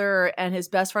little brother and his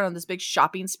best friend on this big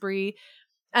shopping spree.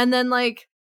 And then like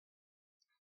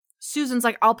Susan's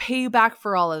like, I'll pay you back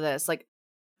for all of this. Like,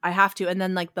 I have to. And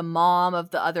then like the mom of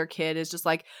the other kid is just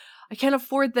like, I can't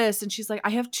afford this. And she's like,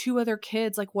 I have 2 other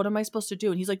kids. Like, what am I supposed to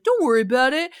do? And he's like, don't worry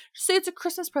about it. Just say it's a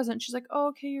Christmas present. She's like, oh,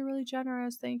 okay, you're really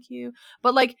generous. Thank you.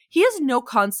 But like, he has no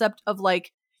concept of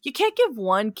like, you can't give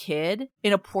one kid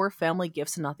in a poor family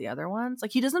gifts and not the other ones.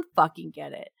 Like, he doesn't fucking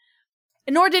get it.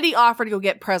 And nor did he offer to go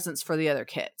get presents for the other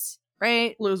kids.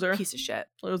 Right? Loser. Piece of shit.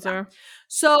 Loser. Yeah.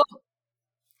 So,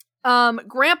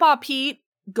 Grandpa Pete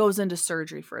goes into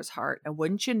surgery for his heart. And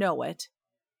wouldn't you know it,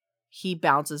 he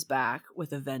bounces back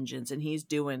with a vengeance, and he's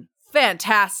doing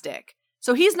fantastic.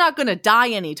 So he's not going to die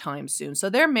anytime soon. So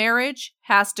their marriage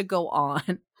has to go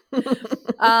on.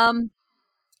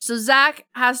 So Zach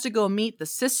has to go meet the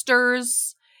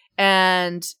sisters,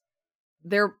 and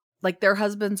they're like, their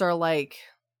husbands are like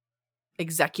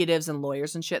executives and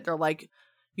lawyers and shit. They're like,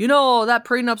 you know, that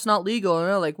prenup's not legal. And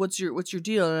they're like, what's your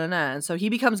deal? And so he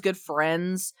becomes good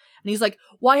friends. And he's like,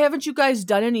 why haven't you guys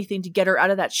done anything to get her out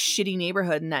of that shitty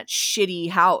neighborhood and that shitty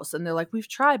house? And they're like, we've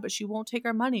tried, but she won't take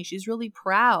our money. She's really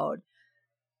proud.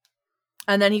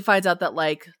 And then he finds out that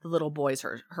like the little boy's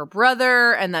her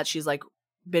brother, and that she's like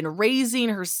been raising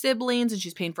her siblings and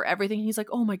she's paying for everything. And he's like,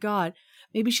 oh my God,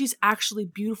 maybe she's actually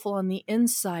beautiful on the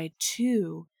inside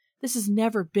too. This has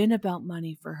never been about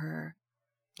money for her.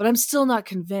 But I'm still not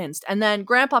convinced. And then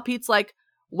Grandpa Pete's like,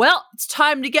 well, it's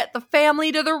time to get the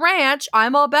family to the ranch.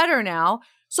 I'm all better now.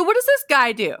 So what does this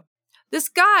guy do? This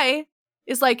guy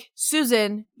is like,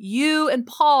 Susan, you and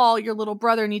Paul, your little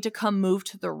brother, need to come move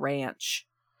to the ranch.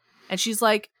 And she's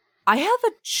like, I have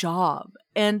a job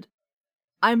and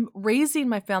I'm raising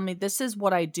my family. This is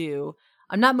what I do.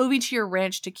 I'm not moving to your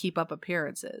ranch to keep up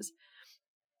appearances.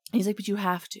 And he's like, but you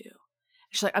have to.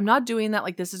 She's like, I'm not doing that.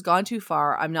 Like, this has gone too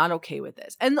far. I'm not okay with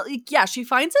this. And like, yeah, she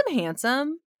finds him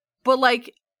handsome, but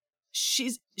like,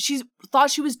 she's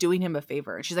thought she was doing him a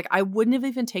favor. And she's like, I wouldn't have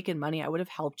even taken money. I would have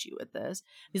helped you with this.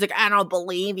 He's like, I don't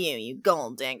believe you, you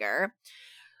gold digger.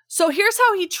 So here's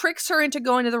how he tricks her into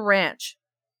going to the ranch.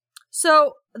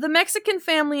 So the Mexican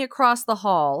family across the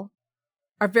hall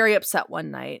are very upset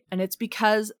one night. And it's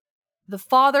because the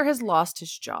father has lost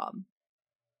his job.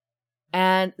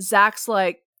 And Zach's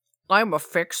like, I'm a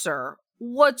fixer.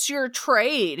 What's your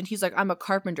trade? And he's like, I'm a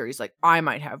carpenter. He's like, I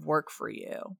might have work for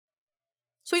you.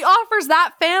 So he offers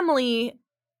that family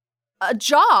a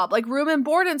job, like room and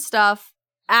board and stuff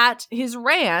at his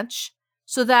ranch,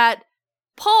 so that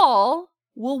Paul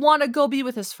will want to go be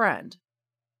with his friend.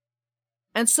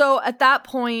 And so at that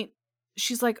point,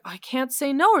 she's like, I can't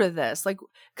say no to this. Like,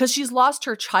 because she's lost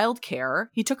her childcare.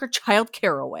 He took her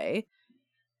childcare away.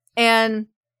 And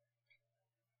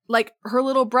like, her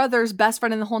little brother's best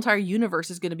friend in the whole entire universe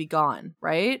is going to be gone,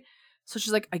 right? So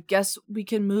she's like, I guess we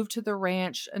can move to the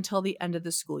ranch until the end of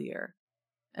the school year.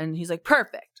 And he's like,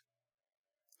 perfect.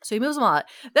 So he moves them on.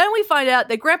 Then we find out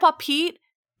that Grandpa Pete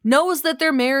knows that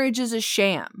their marriage is a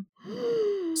sham.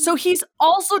 So he's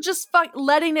also just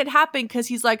letting it happen because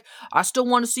he's like, I still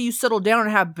want to see you settle down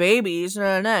and have babies.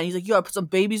 And he's like, you gotta put some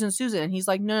babies in Susan. And he's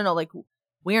like, no, like,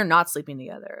 we are not sleeping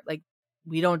together. Like,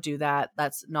 we don't do that.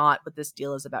 That's not what this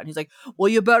deal is about. And he's like, well,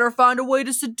 you better find a way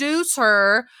to seduce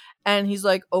her. And he's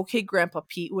like, okay, Grandpa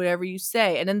Pete, whatever you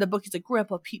say. And in the book, he's like,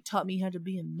 Grandpa Pete taught me how to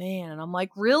be a man. And I'm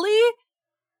like, really?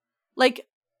 Like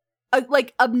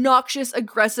obnoxious,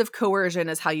 aggressive coercion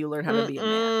is how you learn how to be a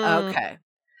man. Okay.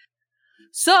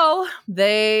 So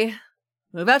they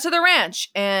move out to the ranch,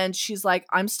 and she's like,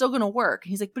 I'm still going to work. And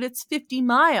he's like, but it's 50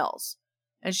 miles.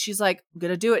 And she's like, I'm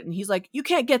going to do it. And he's like, you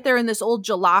can't get there in this old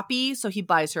jalopy. So he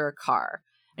buys her a car.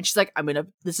 And she's like,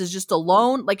 this is just a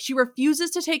loan. Like, she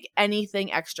refuses to take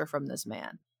anything extra from this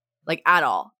man, like, at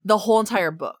all, the whole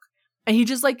entire book. And he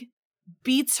just like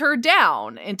beats her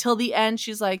down until the end.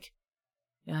 She's like,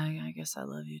 yeah, I guess I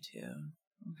love you too.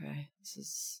 Okay. This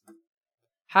is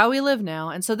how we live now.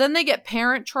 And so then they get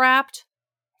parent trapped,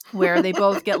 where they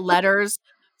both get letters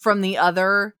from the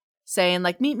other saying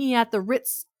like, meet me at the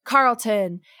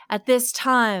Ritz-Carlton at this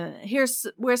time.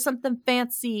 Where's something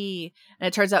fancy. And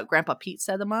it turns out Grandpa Pete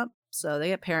set them up. So they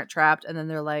get parent trapped, and then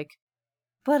they're like,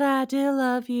 but I do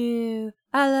love you.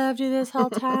 I loved you this whole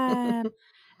time.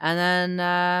 And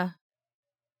then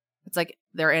it's like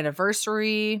their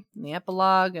anniversary in the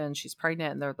epilogue, and she's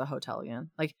pregnant, and they're at the hotel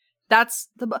again. Like, That's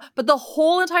but the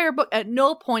whole entire book, at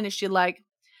no point is she like,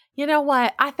 you know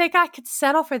what? I think I could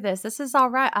settle for this. This is all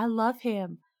right. I love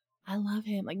him.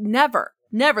 Like never.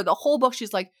 The whole book,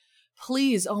 she's like,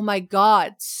 please, oh my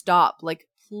God, stop. Like,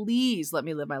 please let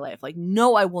me live my life. Like,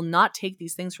 no, I will not take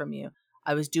these things from you.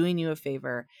 I was doing you a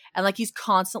favor. And like, he's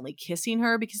constantly kissing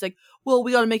her because like, well,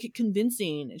 we got to make it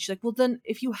convincing. And she's like, well, then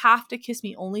if you have to kiss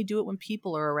me, only do it when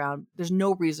people are around. There's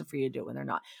no reason for you to do it when they're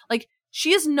not. Like,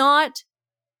 she is not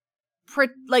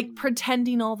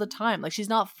pretending all the time. Like, she's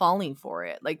not falling for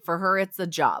it. Like, for her, it's a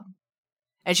job.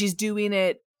 And she's doing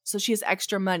it so she has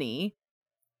extra money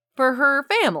for her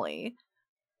family.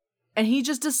 And he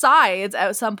just decides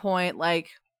at some point, like,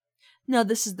 no,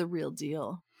 this is the real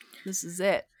deal. This is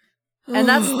it. And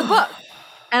that's the book.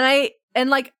 And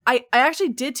I actually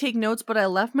did take notes, but I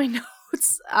left my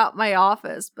notes at my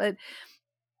office. But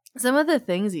some of the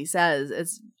things he says,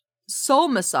 it's so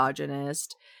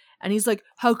misogynist. And he's like,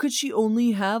 how could she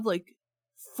only have like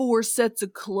 4 sets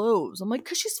of clothes? I'm like,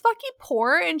 because she's fucking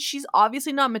poor and she's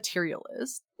obviously not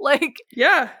materialist. Like,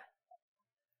 yeah,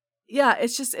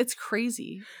 it's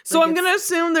crazy. So like, I'm going to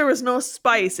assume there was no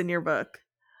spice in your book.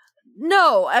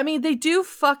 No, I mean, they do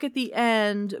fuck at the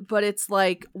end, but it's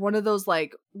like one of those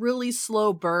like really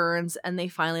slow burns. And they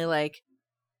finally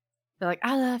they're like,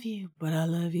 I love you, but I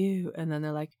love you. And then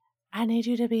they're like, I need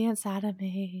you to be inside of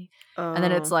me. And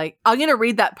then it's like, I'm going to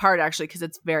read that part actually, because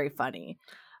it's very funny.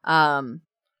 No,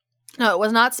 it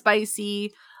was not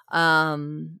spicy.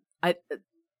 And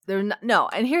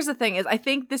here's the thing is, I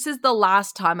think this is the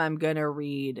last time I'm going to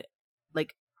read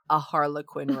like a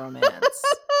Harlequin romance.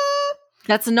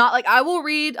 That's not like, I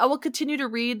will continue to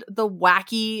read the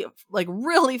wacky, like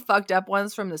really fucked up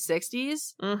ones from the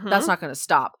 60s. Mm-hmm. That's not going to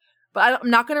stop. But I'm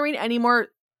not going to read any more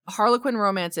Harlequin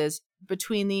romances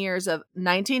between the years of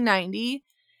 1990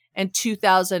 and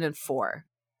 2004.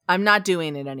 I'm not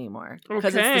doing it anymore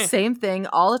because it's the same thing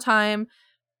all the time.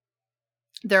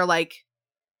 They're like,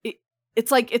 it's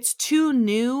like, it's too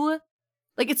new.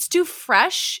 Like, it's too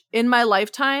fresh in my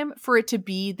lifetime for it to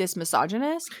be this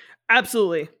misogynist.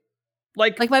 Absolutely.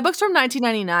 Like my book's from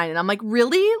 1999 and I'm like,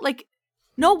 really? Like,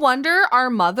 no wonder our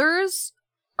mothers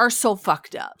are so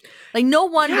fucked up. Like, no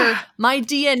wonder my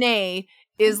DNA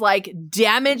is like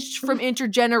damaged from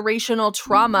intergenerational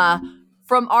trauma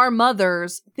from our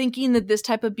mothers thinking that this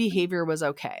type of behavior was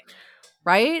okay.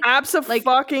 Right?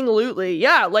 Absolutely.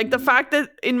 Yeah. Like the fact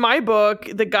that in my book,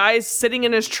 the guy's sitting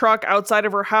in his truck outside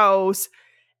of her house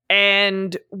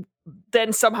and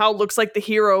then somehow looks like the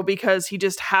hero because he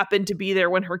just happened to be there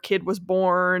when her kid was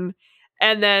born,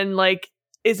 and then like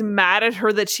is mad at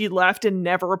her that she left and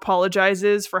never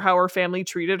apologizes for how her family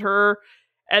treated her,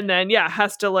 and then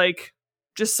has to like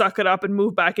just suck it up and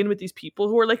move back in with these people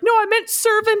who are like, no, I meant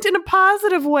servant in a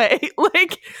positive way.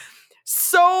 Like,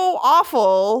 so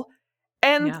awful.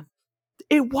 And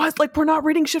it was like, we're not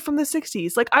reading shit from the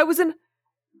 60s. Like, I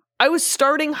was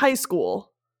starting high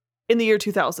school in the year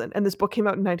 2000, and this book came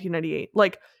out in 1998.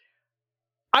 Like,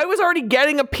 I was already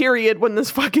getting a period when this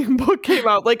fucking book came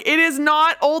out. Like, it is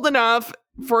not old enough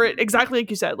for it, exactly like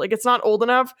you said. Like, it's not old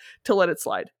enough to let it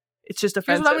slide. It's just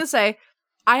offensive. Here's what I'm going to say.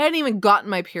 I hadn't even gotten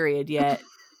my period yet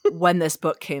when this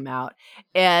book came out.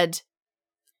 And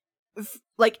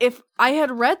if I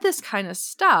had read this kind of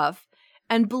stuff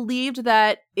and believed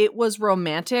that it was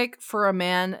romantic for a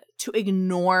man to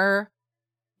ignore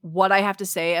what I have to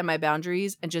say and my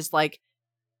boundaries and just like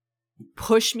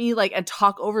push me like and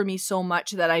talk over me so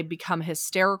much that I become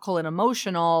hysterical and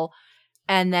emotional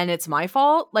and then it's my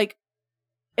fault. Like,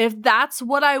 if that's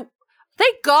what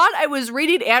thank God I was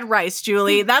reading Anne Rice,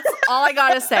 Julie. That's all I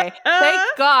gotta say.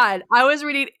 Thank God I was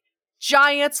reading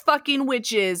giants, fucking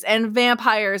witches, and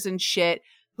vampires and shit.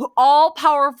 All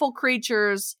powerful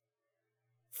creatures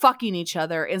fucking each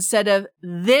other instead of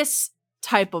this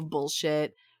type of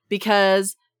bullshit.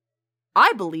 Because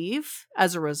I believe,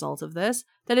 as a result of this,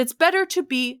 that it's better to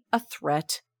be a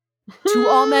threat to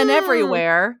all men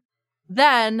everywhere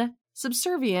than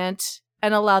subservient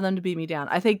and allow them to beat me down.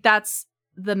 I think that's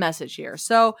the message here.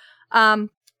 So,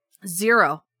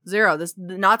 0. This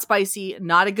not spicy,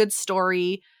 not a good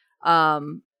story.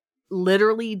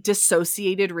 Literally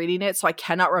dissociated reading it, so I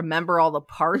cannot remember all the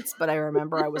parts, but I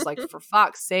remember I was like, for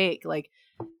fuck's sake, like,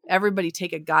 everybody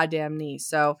take a goddamn knee.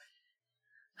 So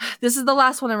this is the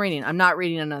last one I'm reading. I'm not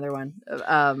reading another one.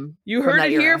 You heard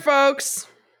it here, folks.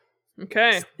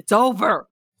 Okay. It's over.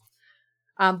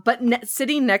 But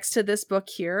sitting next to this book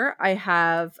here, I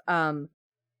have Anne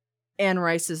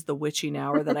Rice's The Witching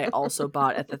Hour that I also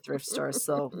bought at the thrift store.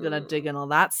 So I'm going to dig in all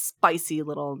that spicy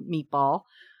little meatball.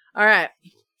 All right.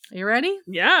 Are you ready?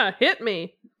 Yeah, hit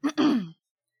me.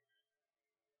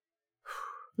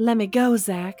 Let me go,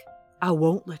 Zach. I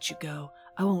won't let you go.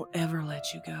 I won't ever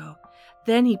let you go.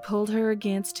 Then he pulled her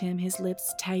against him, his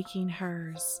lips taking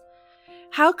hers.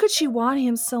 How could she want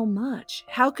him so much?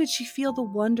 How could she feel the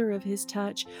wonder of his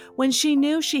touch when she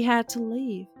knew she had to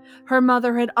leave? Her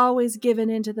mother had always given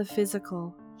in to the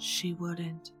physical. She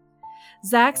wouldn't.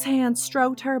 Zach's hand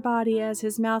stroked her body as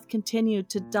his mouth continued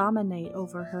to dominate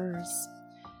over hers.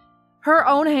 Her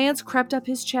own hands crept up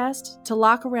his chest to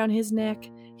lock around his neck.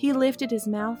 He lifted his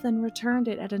mouth and returned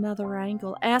it at another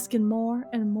angle, asking more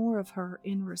and more of her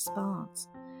in response.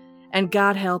 And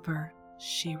God help her,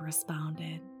 she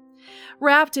responded.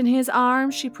 Wrapped in his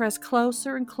arms, she pressed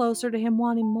closer and closer to him,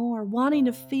 wanting more, wanting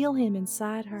to feel him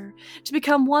inside her, to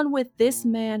become one with this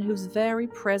man whose very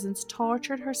presence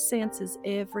tortured her senses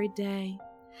every day.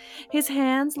 His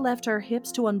hands left her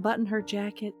hips to unbutton her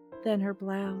jacket, then her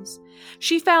blouse.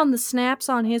 She found the snaps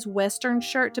on his western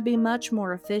shirt to be much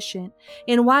more efficient.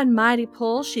 In one mighty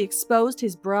pull, she exposed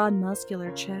his broad,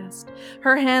 muscular chest.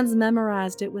 Her hands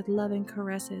memorized it with loving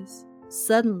caresses.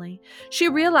 Suddenly, she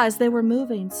realized they were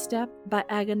moving step by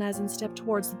agonizing step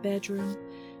towards the bedroom.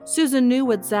 Susan knew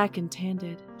what Zach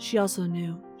intended. She also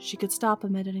knew she could stop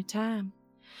him at any time.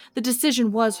 The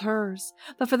decision was hers,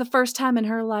 but for the first time in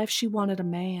her life, she wanted a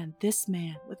man, this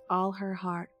man, with all her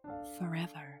heart,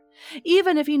 forever.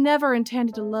 Even if he never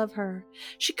intended to love her,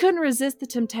 she couldn't resist the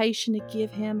temptation to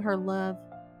give him her love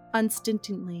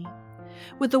unstintingly.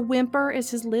 With a whimper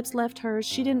as his lips left hers,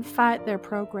 she didn't fight their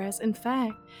progress. In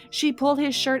fact, she pulled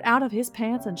his shirt out of his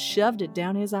pants and shoved it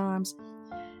down his arms.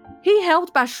 He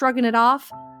helped by shrugging it off,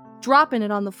 dropping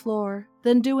it on the floor,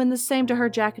 then doing the same to her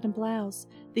jacket and blouse.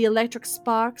 The electric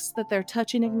sparks that their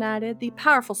touching ignited, the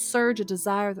powerful surge of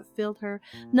desire that filled her,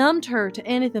 numbed her to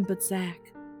anything but Zach.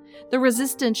 The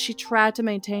resistance she tried to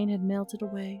maintain had melted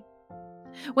away.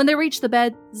 When they reached the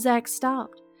bed, Zach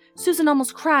stopped. Susan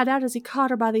almost cried out as he caught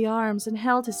her by the arms and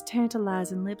held his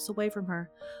tantalizing lips away from her.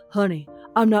 Honey,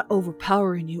 I'm not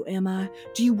overpowering you, am I?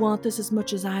 Do you want this as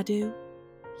much as I do?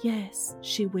 Yes,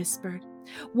 she whispered.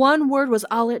 One word was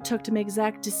all it took to make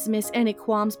Zach dismiss any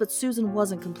qualms, but Susan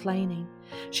wasn't complaining.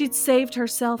 She'd saved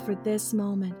herself for this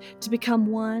moment, to become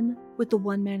one with the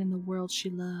one man in the world she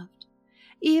loved.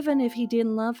 Even if he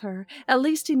didn't love her, at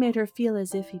least he made her feel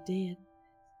as if he did.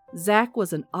 Zach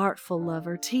was an artful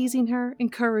lover, teasing her,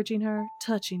 encouraging her,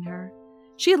 touching her.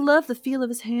 She had loved the feel of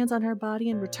his hands on her body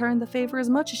and returned the favor as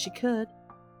much as she could.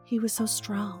 He was so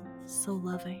strong, so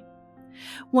loving.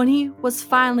 When he was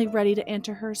finally ready to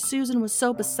enter her, Susan was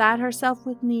so beside herself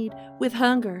with need, with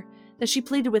hunger, that she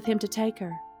pleaded with him to take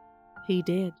her. He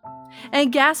did,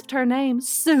 and gasped her name,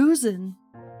 Susan.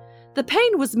 The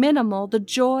pain was minimal, the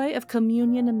joy of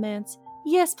communion immense.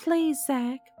 Yes, please,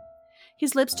 Zach.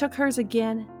 His lips took hers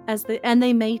again, and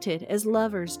they mated, as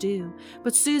lovers do.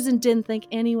 But Susan didn't think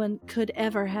anyone could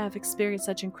ever have experienced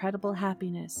such incredible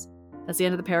happiness. That's the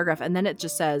end of the paragraph, and then it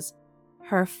just says,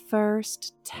 her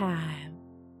first time.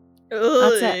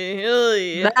 That's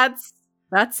it.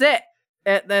 That's it.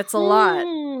 That's a lot.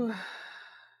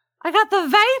 I got the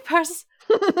vapors.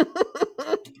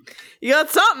 You got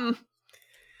something.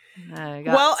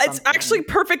 It's actually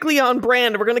perfectly on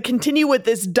brand. We're going to continue with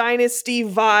this Dynasty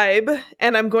vibe,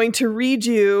 and I'm going to read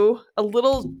you a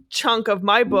little chunk of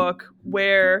my book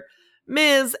where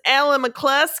Ms. Ellen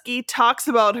McCluskey talks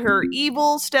about her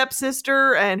evil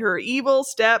stepsister and her evil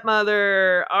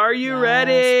stepmother. Are you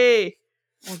ready?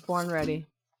 I'm born ready.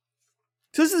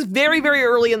 So this is very, very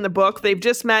early in the book. They've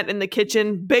just met in the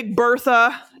kitchen. Big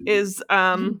Bertha is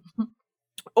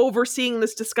overseeing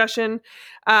this discussion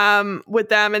with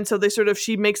them, and so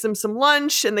she makes them some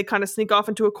lunch, and they kind of sneak off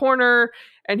into a corner,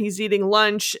 and he's eating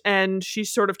lunch, and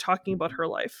she's sort of talking about her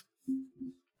life.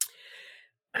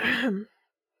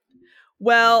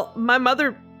 Well, my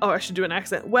mother... Oh, I should do an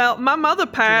accent. Well, my mother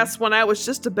passed when I was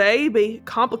just a baby.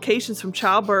 Complications from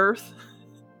childbirth.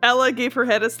 Ella gave her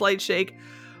head a slight shake.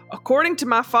 According to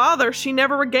my father, she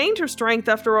never regained her strength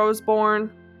after I was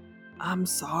born. I'm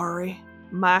sorry,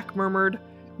 Mac murmured.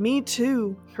 Me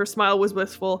too. Her smile was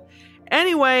wistful.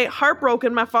 Anyway,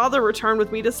 heartbroken, my father returned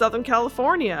with me to Southern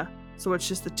California. So it's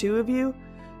just the two of you?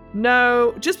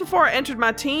 No, just before I entered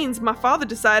my teens, my father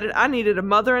decided I needed a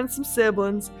mother and some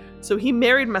siblings. So he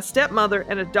married my stepmother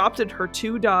and adopted her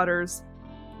 2 daughters.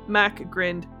 Mac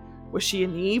grinned. Was she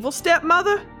an evil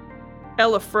stepmother?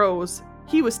 Ella froze.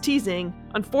 He was teasing.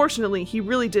 Unfortunately, he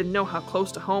really didn't know how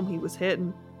close to home he was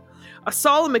hitting. A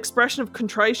solemn expression of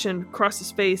contrition crossed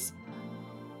his face.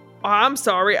 Oh, I'm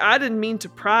sorry, I didn't mean to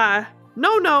pry.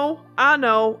 No, I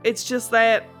know. It's just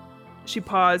that... She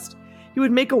paused. He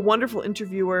would make a wonderful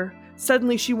interviewer.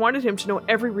 Suddenly, she wanted him to know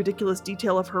every ridiculous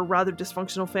detail of her rather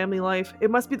dysfunctional family life.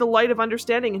 It must be the light of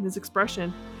understanding in his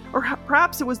expression. Or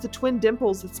perhaps it was the twin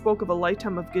dimples that spoke of a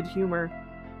lifetime of good humor.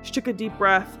 She took a deep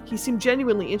breath. He seemed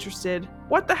genuinely interested.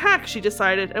 What the heck, she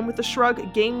decided, and with a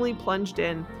shrug, gamely plunged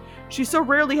in. She so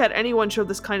rarely had anyone show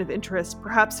this kind of interest.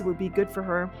 Perhaps it would be good for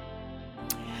her.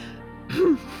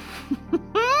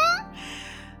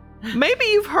 Maybe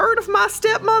you've heard of my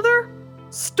stepmother,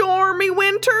 Stormy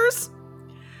Winters?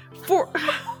 Oh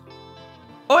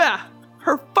yeah,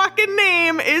 her fucking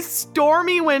name is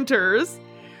Stormy Winters.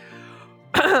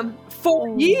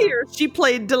 For years, she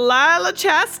played Delilah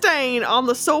Chastain on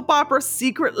the soap opera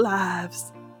Secret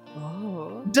Lives.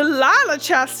 Oh. Delilah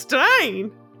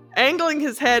Chastain! Angling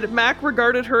his head, Mac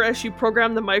regarded her as she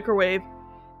programmed the microwave.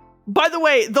 By the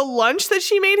way, the lunch that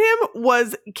she made him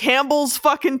was Campbell's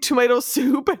fucking tomato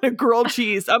soup and a grilled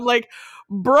cheese. I'm like,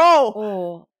 bro.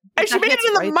 Oh. And she made it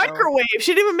in the microwave. Though.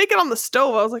 She didn't even make it on the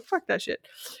stove. I was like, fuck that shit.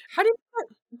 How do you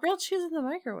put grilled cheese in the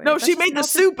microwave? No, she made the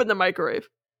soup in the microwave.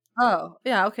 Oh,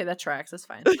 yeah, okay, that tracks. That's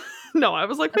fine. No, I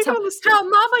was like, make it on the stove. How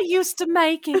Mama used to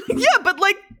make it. Yeah, but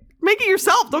like, make it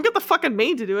yourself. Don't get the fucking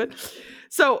maid to do it.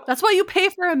 So that's why you pay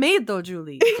for a maid, though,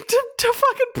 Julie. to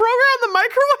fucking program the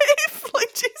microwave?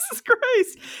 Like, Jesus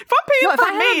Christ. If I'm paying for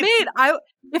a maid.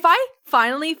 If I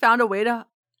finally found a way to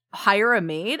hire a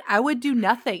maid, I would do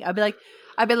nothing. I'd be like,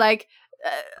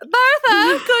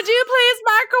 Bertha, could you please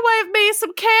microwave me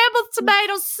some Campbell's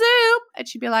tomato soup? And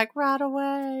she'd be like, right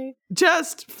away.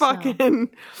 Just fucking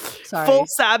full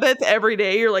Sabbath every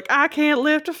day. You're like, I can't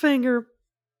lift a finger.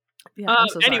 Yeah, I'm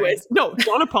so sorry. Anyways, no,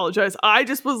 don't apologize. I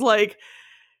just was like,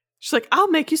 she's like,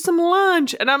 I'll make you some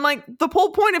lunch. And I'm like, the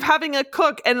whole point of having a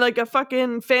cook and like a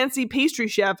fucking fancy pastry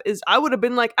chef is I would have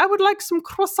been like, I would like some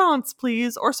croissants,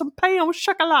 please, or some pain au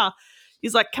chocolat.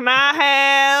 He's like, can I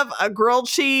have a grilled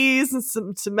cheese and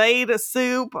some tomato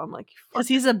soup? I'm like, because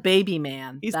he's a baby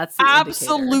man. That's the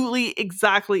absolutely indicator.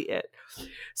 Exactly it.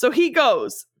 So he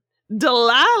goes,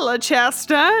 Delilah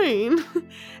Chastain.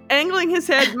 Angling his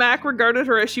head, Mac regarded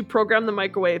her as she programmed the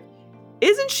microwave.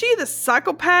 Isn't she the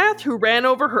psychopath who ran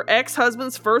over her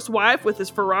ex-husband's first wife with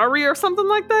his Ferrari or something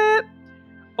like that?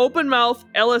 Open mouth,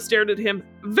 Ella stared at him.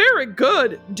 Very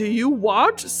good. Do you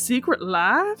watch Secret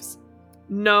Lives?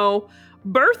 No.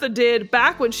 Bertha did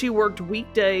back when she worked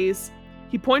weekdays.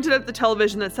 He pointed at the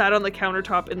television that sat on the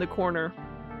countertop in the corner.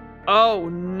 Oh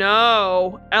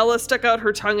no. Ella stuck out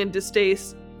her tongue in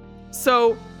distaste.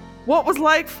 So, what was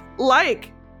life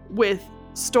like with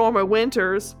Stormy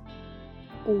Winters?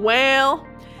 Well,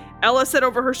 Ella said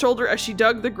over her shoulder as she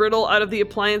dug the griddle out of the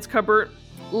appliance cupboard,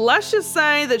 let's just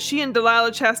say that she and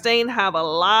Delilah Chastain have a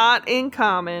lot in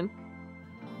common.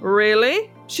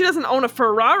 Really? She doesn't own a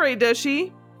Ferrari, does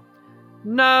she?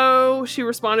 No, she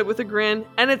responded with a grin,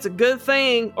 and it's a good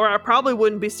thing, or I probably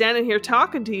wouldn't be standing here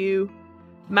talking to you.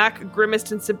 Mac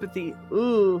grimaced in sympathy.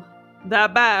 Ooh,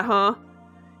 that bad, huh?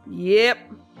 Yep.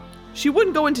 She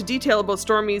wouldn't go into detail about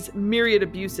Stormy's myriad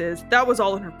abuses. That was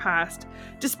all in her past.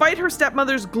 Despite her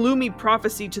stepmother's gloomy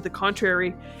prophecy to the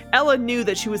contrary, Ella knew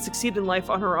that she would succeed in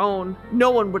life on her own. No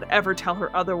one would ever tell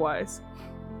her otherwise.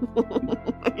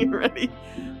 Are you ready?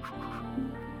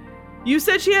 You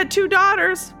said she had 2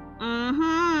 daughters.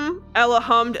 Mm-hmm. Ella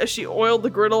hummed as she oiled the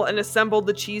griddle and assembled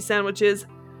the cheese sandwiches.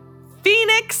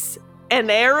 Phoenix and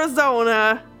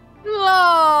Arizona.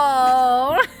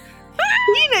 No.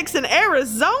 Phoenix and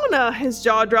Arizona, his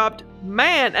jaw dropped.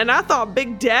 Man, and I thought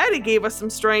Big Daddy gave us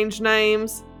some strange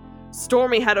names.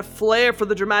 Stormy had a flair for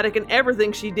the dramatic in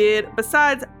everything she did.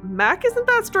 Besides, Mac isn't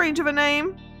that strange of a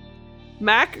name.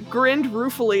 Mac grinned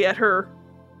ruefully at her.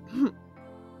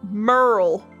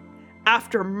 Merle.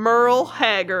 After Merle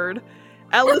Haggard.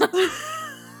 Ella's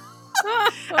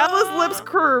lips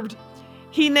curved.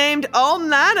 He named all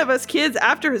 9 of us kids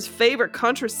after his favorite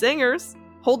country singers.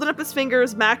 Holding up his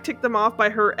fingers, Mac ticked them off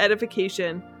by her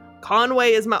edification.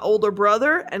 Conway is my older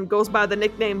brother and goes by the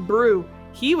nickname Brew.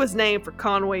 He was named for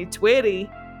Conway Twitty.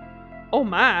 Oh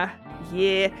my.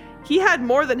 Yeah, he had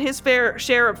more than his fair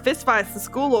share of fistfights in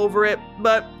school over it,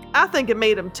 but I think it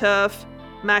made him tough.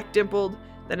 Mac dimpled.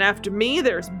 Then after me,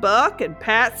 there's Buck and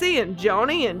Patsy and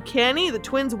Johnny and Kenny, the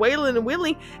twins Waylon and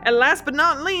Willie, and last but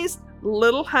not least,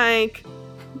 little Hank.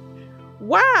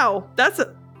 Wow, that's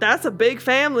a big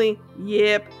family.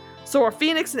 Yep. So are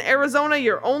Phoenix and Arizona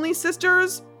your only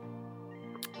sisters?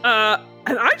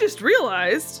 And I just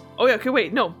realized, oh yeah, okay,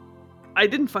 wait, no, I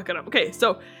didn't fuck it up. Okay,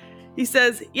 so he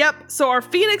says, yep, so are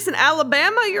Phoenix and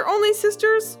Alabama your only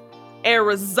sisters?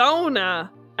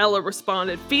 Arizona, Ella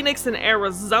responded. Phoenix and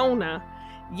Arizona.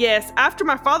 Yes, after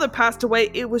my father passed away,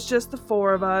 it was just the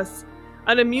 4 of us.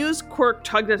 An amused quirk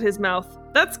tugged at his mouth.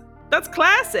 That's That's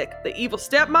classic. The evil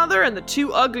stepmother and the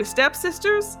two ugly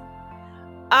stepsisters.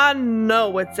 I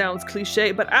know it sounds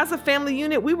cliche, but as a family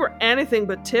unit, we were anything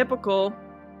but typical.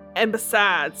 And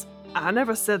besides, I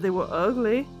never said they were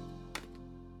ugly.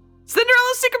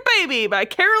 Cinderella's Secret Baby by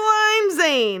Caroline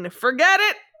Zane. Forget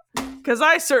it, because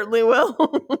I certainly will.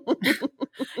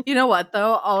 You know what,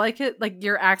 though? All I could, like,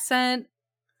 your accent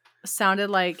sounded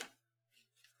like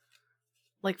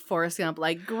Forrest Gump,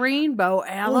 like Greenbow,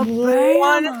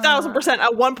 Alabama. 1000%.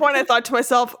 At one point, I thought to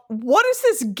myself, what is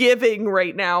this giving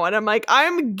right now? And I'm like,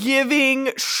 I'm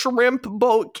giving shrimp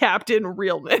boat captain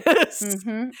realness.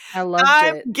 Mm-hmm. I loved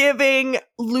I'm it. giving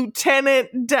Lieutenant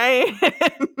Dan.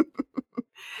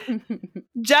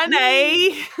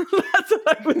 Jenny. That's what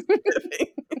I was giving.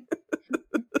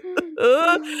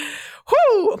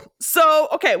 Whew. So,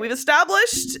 okay, we've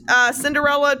established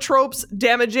Cinderella tropes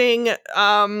damaging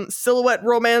silhouette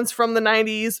romance from the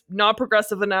 90s, not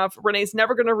progressive enough. Renee's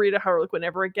never going to read a Harlequin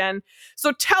ever again.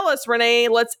 So tell us, Renee,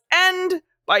 let's end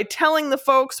by telling the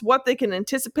folks what they can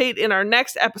anticipate in our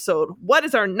next episode. What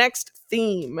is our next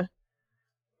theme?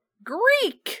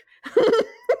 Greek.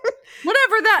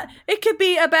 Whatever that. It could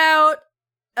be about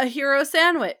a hero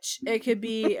sandwich. It could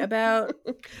be about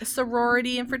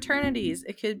sorority and fraternities.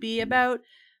 It could be about,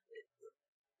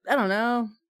 I don't know,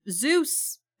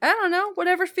 Zeus. I don't know,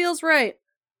 whatever feels right.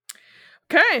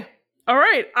 Okay. All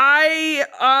right. I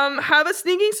have a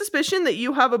sneaking suspicion that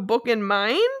you have a book in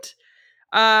mind.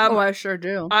 I sure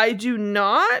do. I do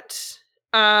not.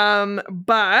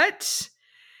 But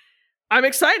I'm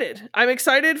excited. I'm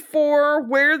excited for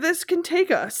where this can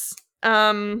take us.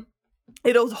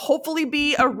 It'll hopefully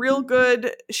be a real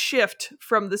good shift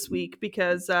from this week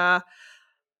because not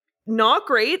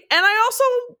great. And I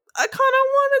kind of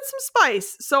wanted some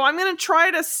spice. So I'm going to try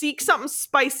to seek something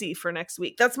spicy for next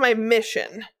week. That's my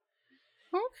mission.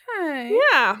 Okay.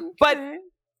 Yeah. Okay. But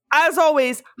as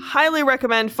always, highly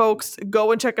recommend folks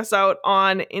go and check us out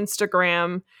on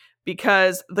Instagram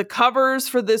because the covers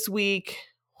for this week,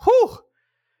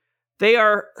 they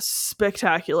are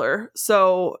spectacular.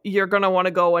 So you're going to want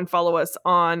to go and follow us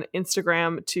on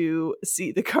Instagram to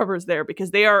see the covers there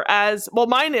because they are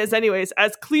mine is anyways,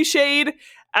 as cliched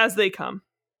as they come.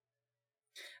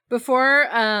 Before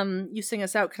you sing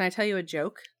us out, can I tell you a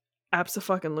joke?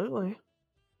 Abso-fucking-lutely.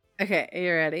 Okay, are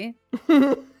you ready?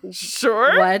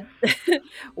 Sure.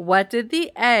 What did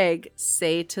the egg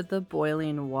say to the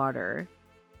boiling water?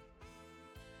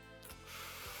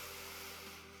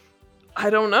 I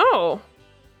don't know.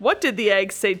 What did the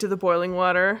egg say to the boiling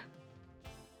water?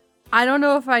 I don't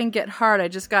know if I can get hard. I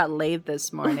just got laid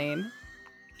this morning.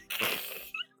 Did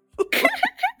you get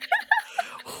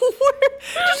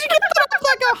that off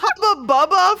like a Hubba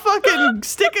Bubba fucking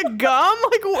stick of gum?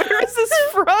 Like, where is this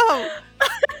from?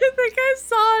 I think I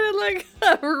saw it in like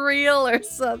a reel or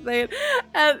something.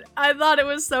 And I thought it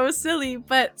was so silly.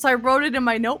 So I wrote it in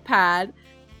my notepad.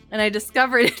 And I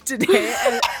discovered it today.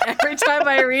 And every time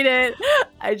I read it,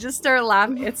 I just start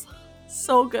laughing. It's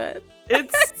so good.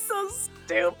 It's so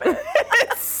stupid.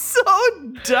 It's so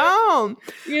dumb.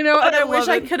 You know, and I wish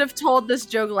I it. could have told this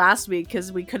joke last week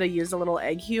because we could have used a little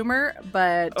egg humor.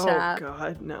 But oh,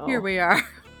 God, no. Here we are.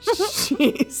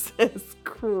 Jesus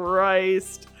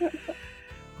Christ.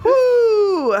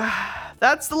 Whoo.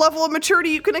 That's the level of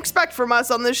maturity you can expect from us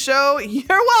on this show. You're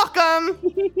welcome.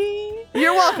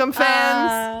 You're welcome,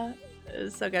 fans.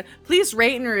 It's so good. Please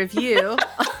rate and review.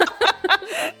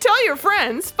 Tell your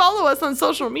friends. Follow us on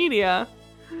social media.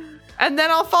 And then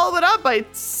I'll follow it up by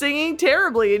singing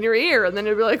terribly in your ear. And then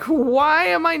you'll be like, why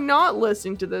am I not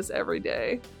listening to this every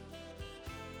day?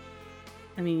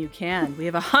 I mean, you can. We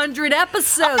have 100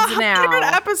 episodes now. 100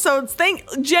 episodes.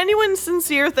 Genuine,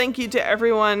 sincere thank you to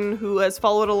everyone who has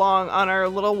followed along on our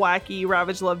little wacky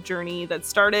Ravage Love journey that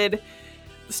started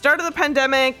the start of the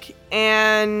pandemic.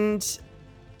 And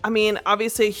I mean,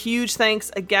 obviously, a huge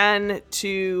thanks again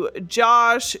to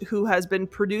Josh, who has been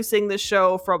producing the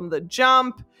show from the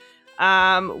jump.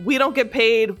 We don't get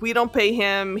paid. We don't pay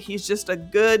him. He's just a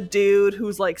good dude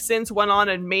who's like since went on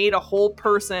and made a whole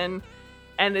person.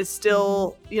 And is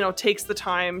still, takes the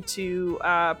time to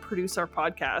produce our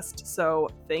podcast. So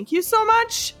thank you so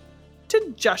much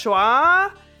to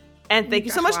Joshua. And thank you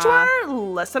so much to our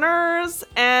listeners.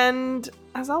 And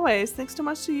as always, thanks so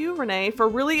much to you, Renee, for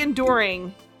really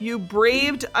enduring. You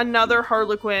braved another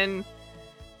Harlequin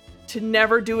to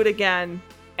never do it again.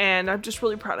 And I'm just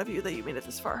really proud of you that you made it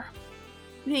this far.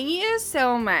 Thank you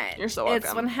so much. You're so welcome.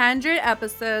 It's 100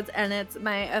 episodes and it's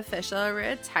my official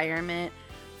retirement.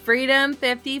 Freedom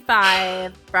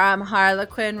 55 from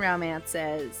Harlequin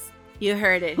Romances. You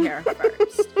heard it here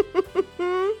first.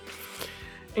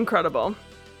 Incredible.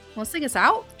 Want to sing us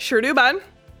out? Sure do, bud.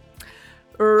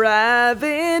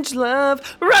 Ravage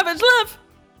love. Ravage love.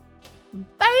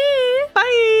 Bye.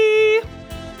 Bye.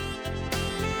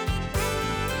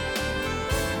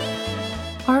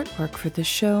 Artwork for the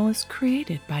show is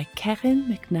created by Karen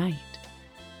McKnight.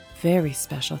 Very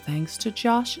special thanks to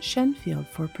Josh Shenfield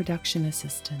for production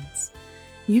assistance.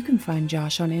 You can find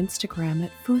Josh on Instagram at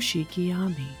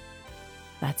Fushigiyami.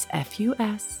 That's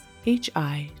FUSHIGIYAMI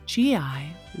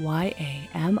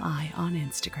on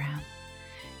Instagram.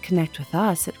 Connect with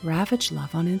us at Ravage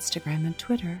Love on Instagram and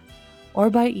Twitter, or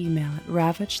by email at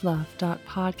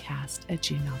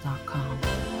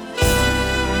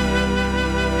ravagelove.podcast@gmail.com.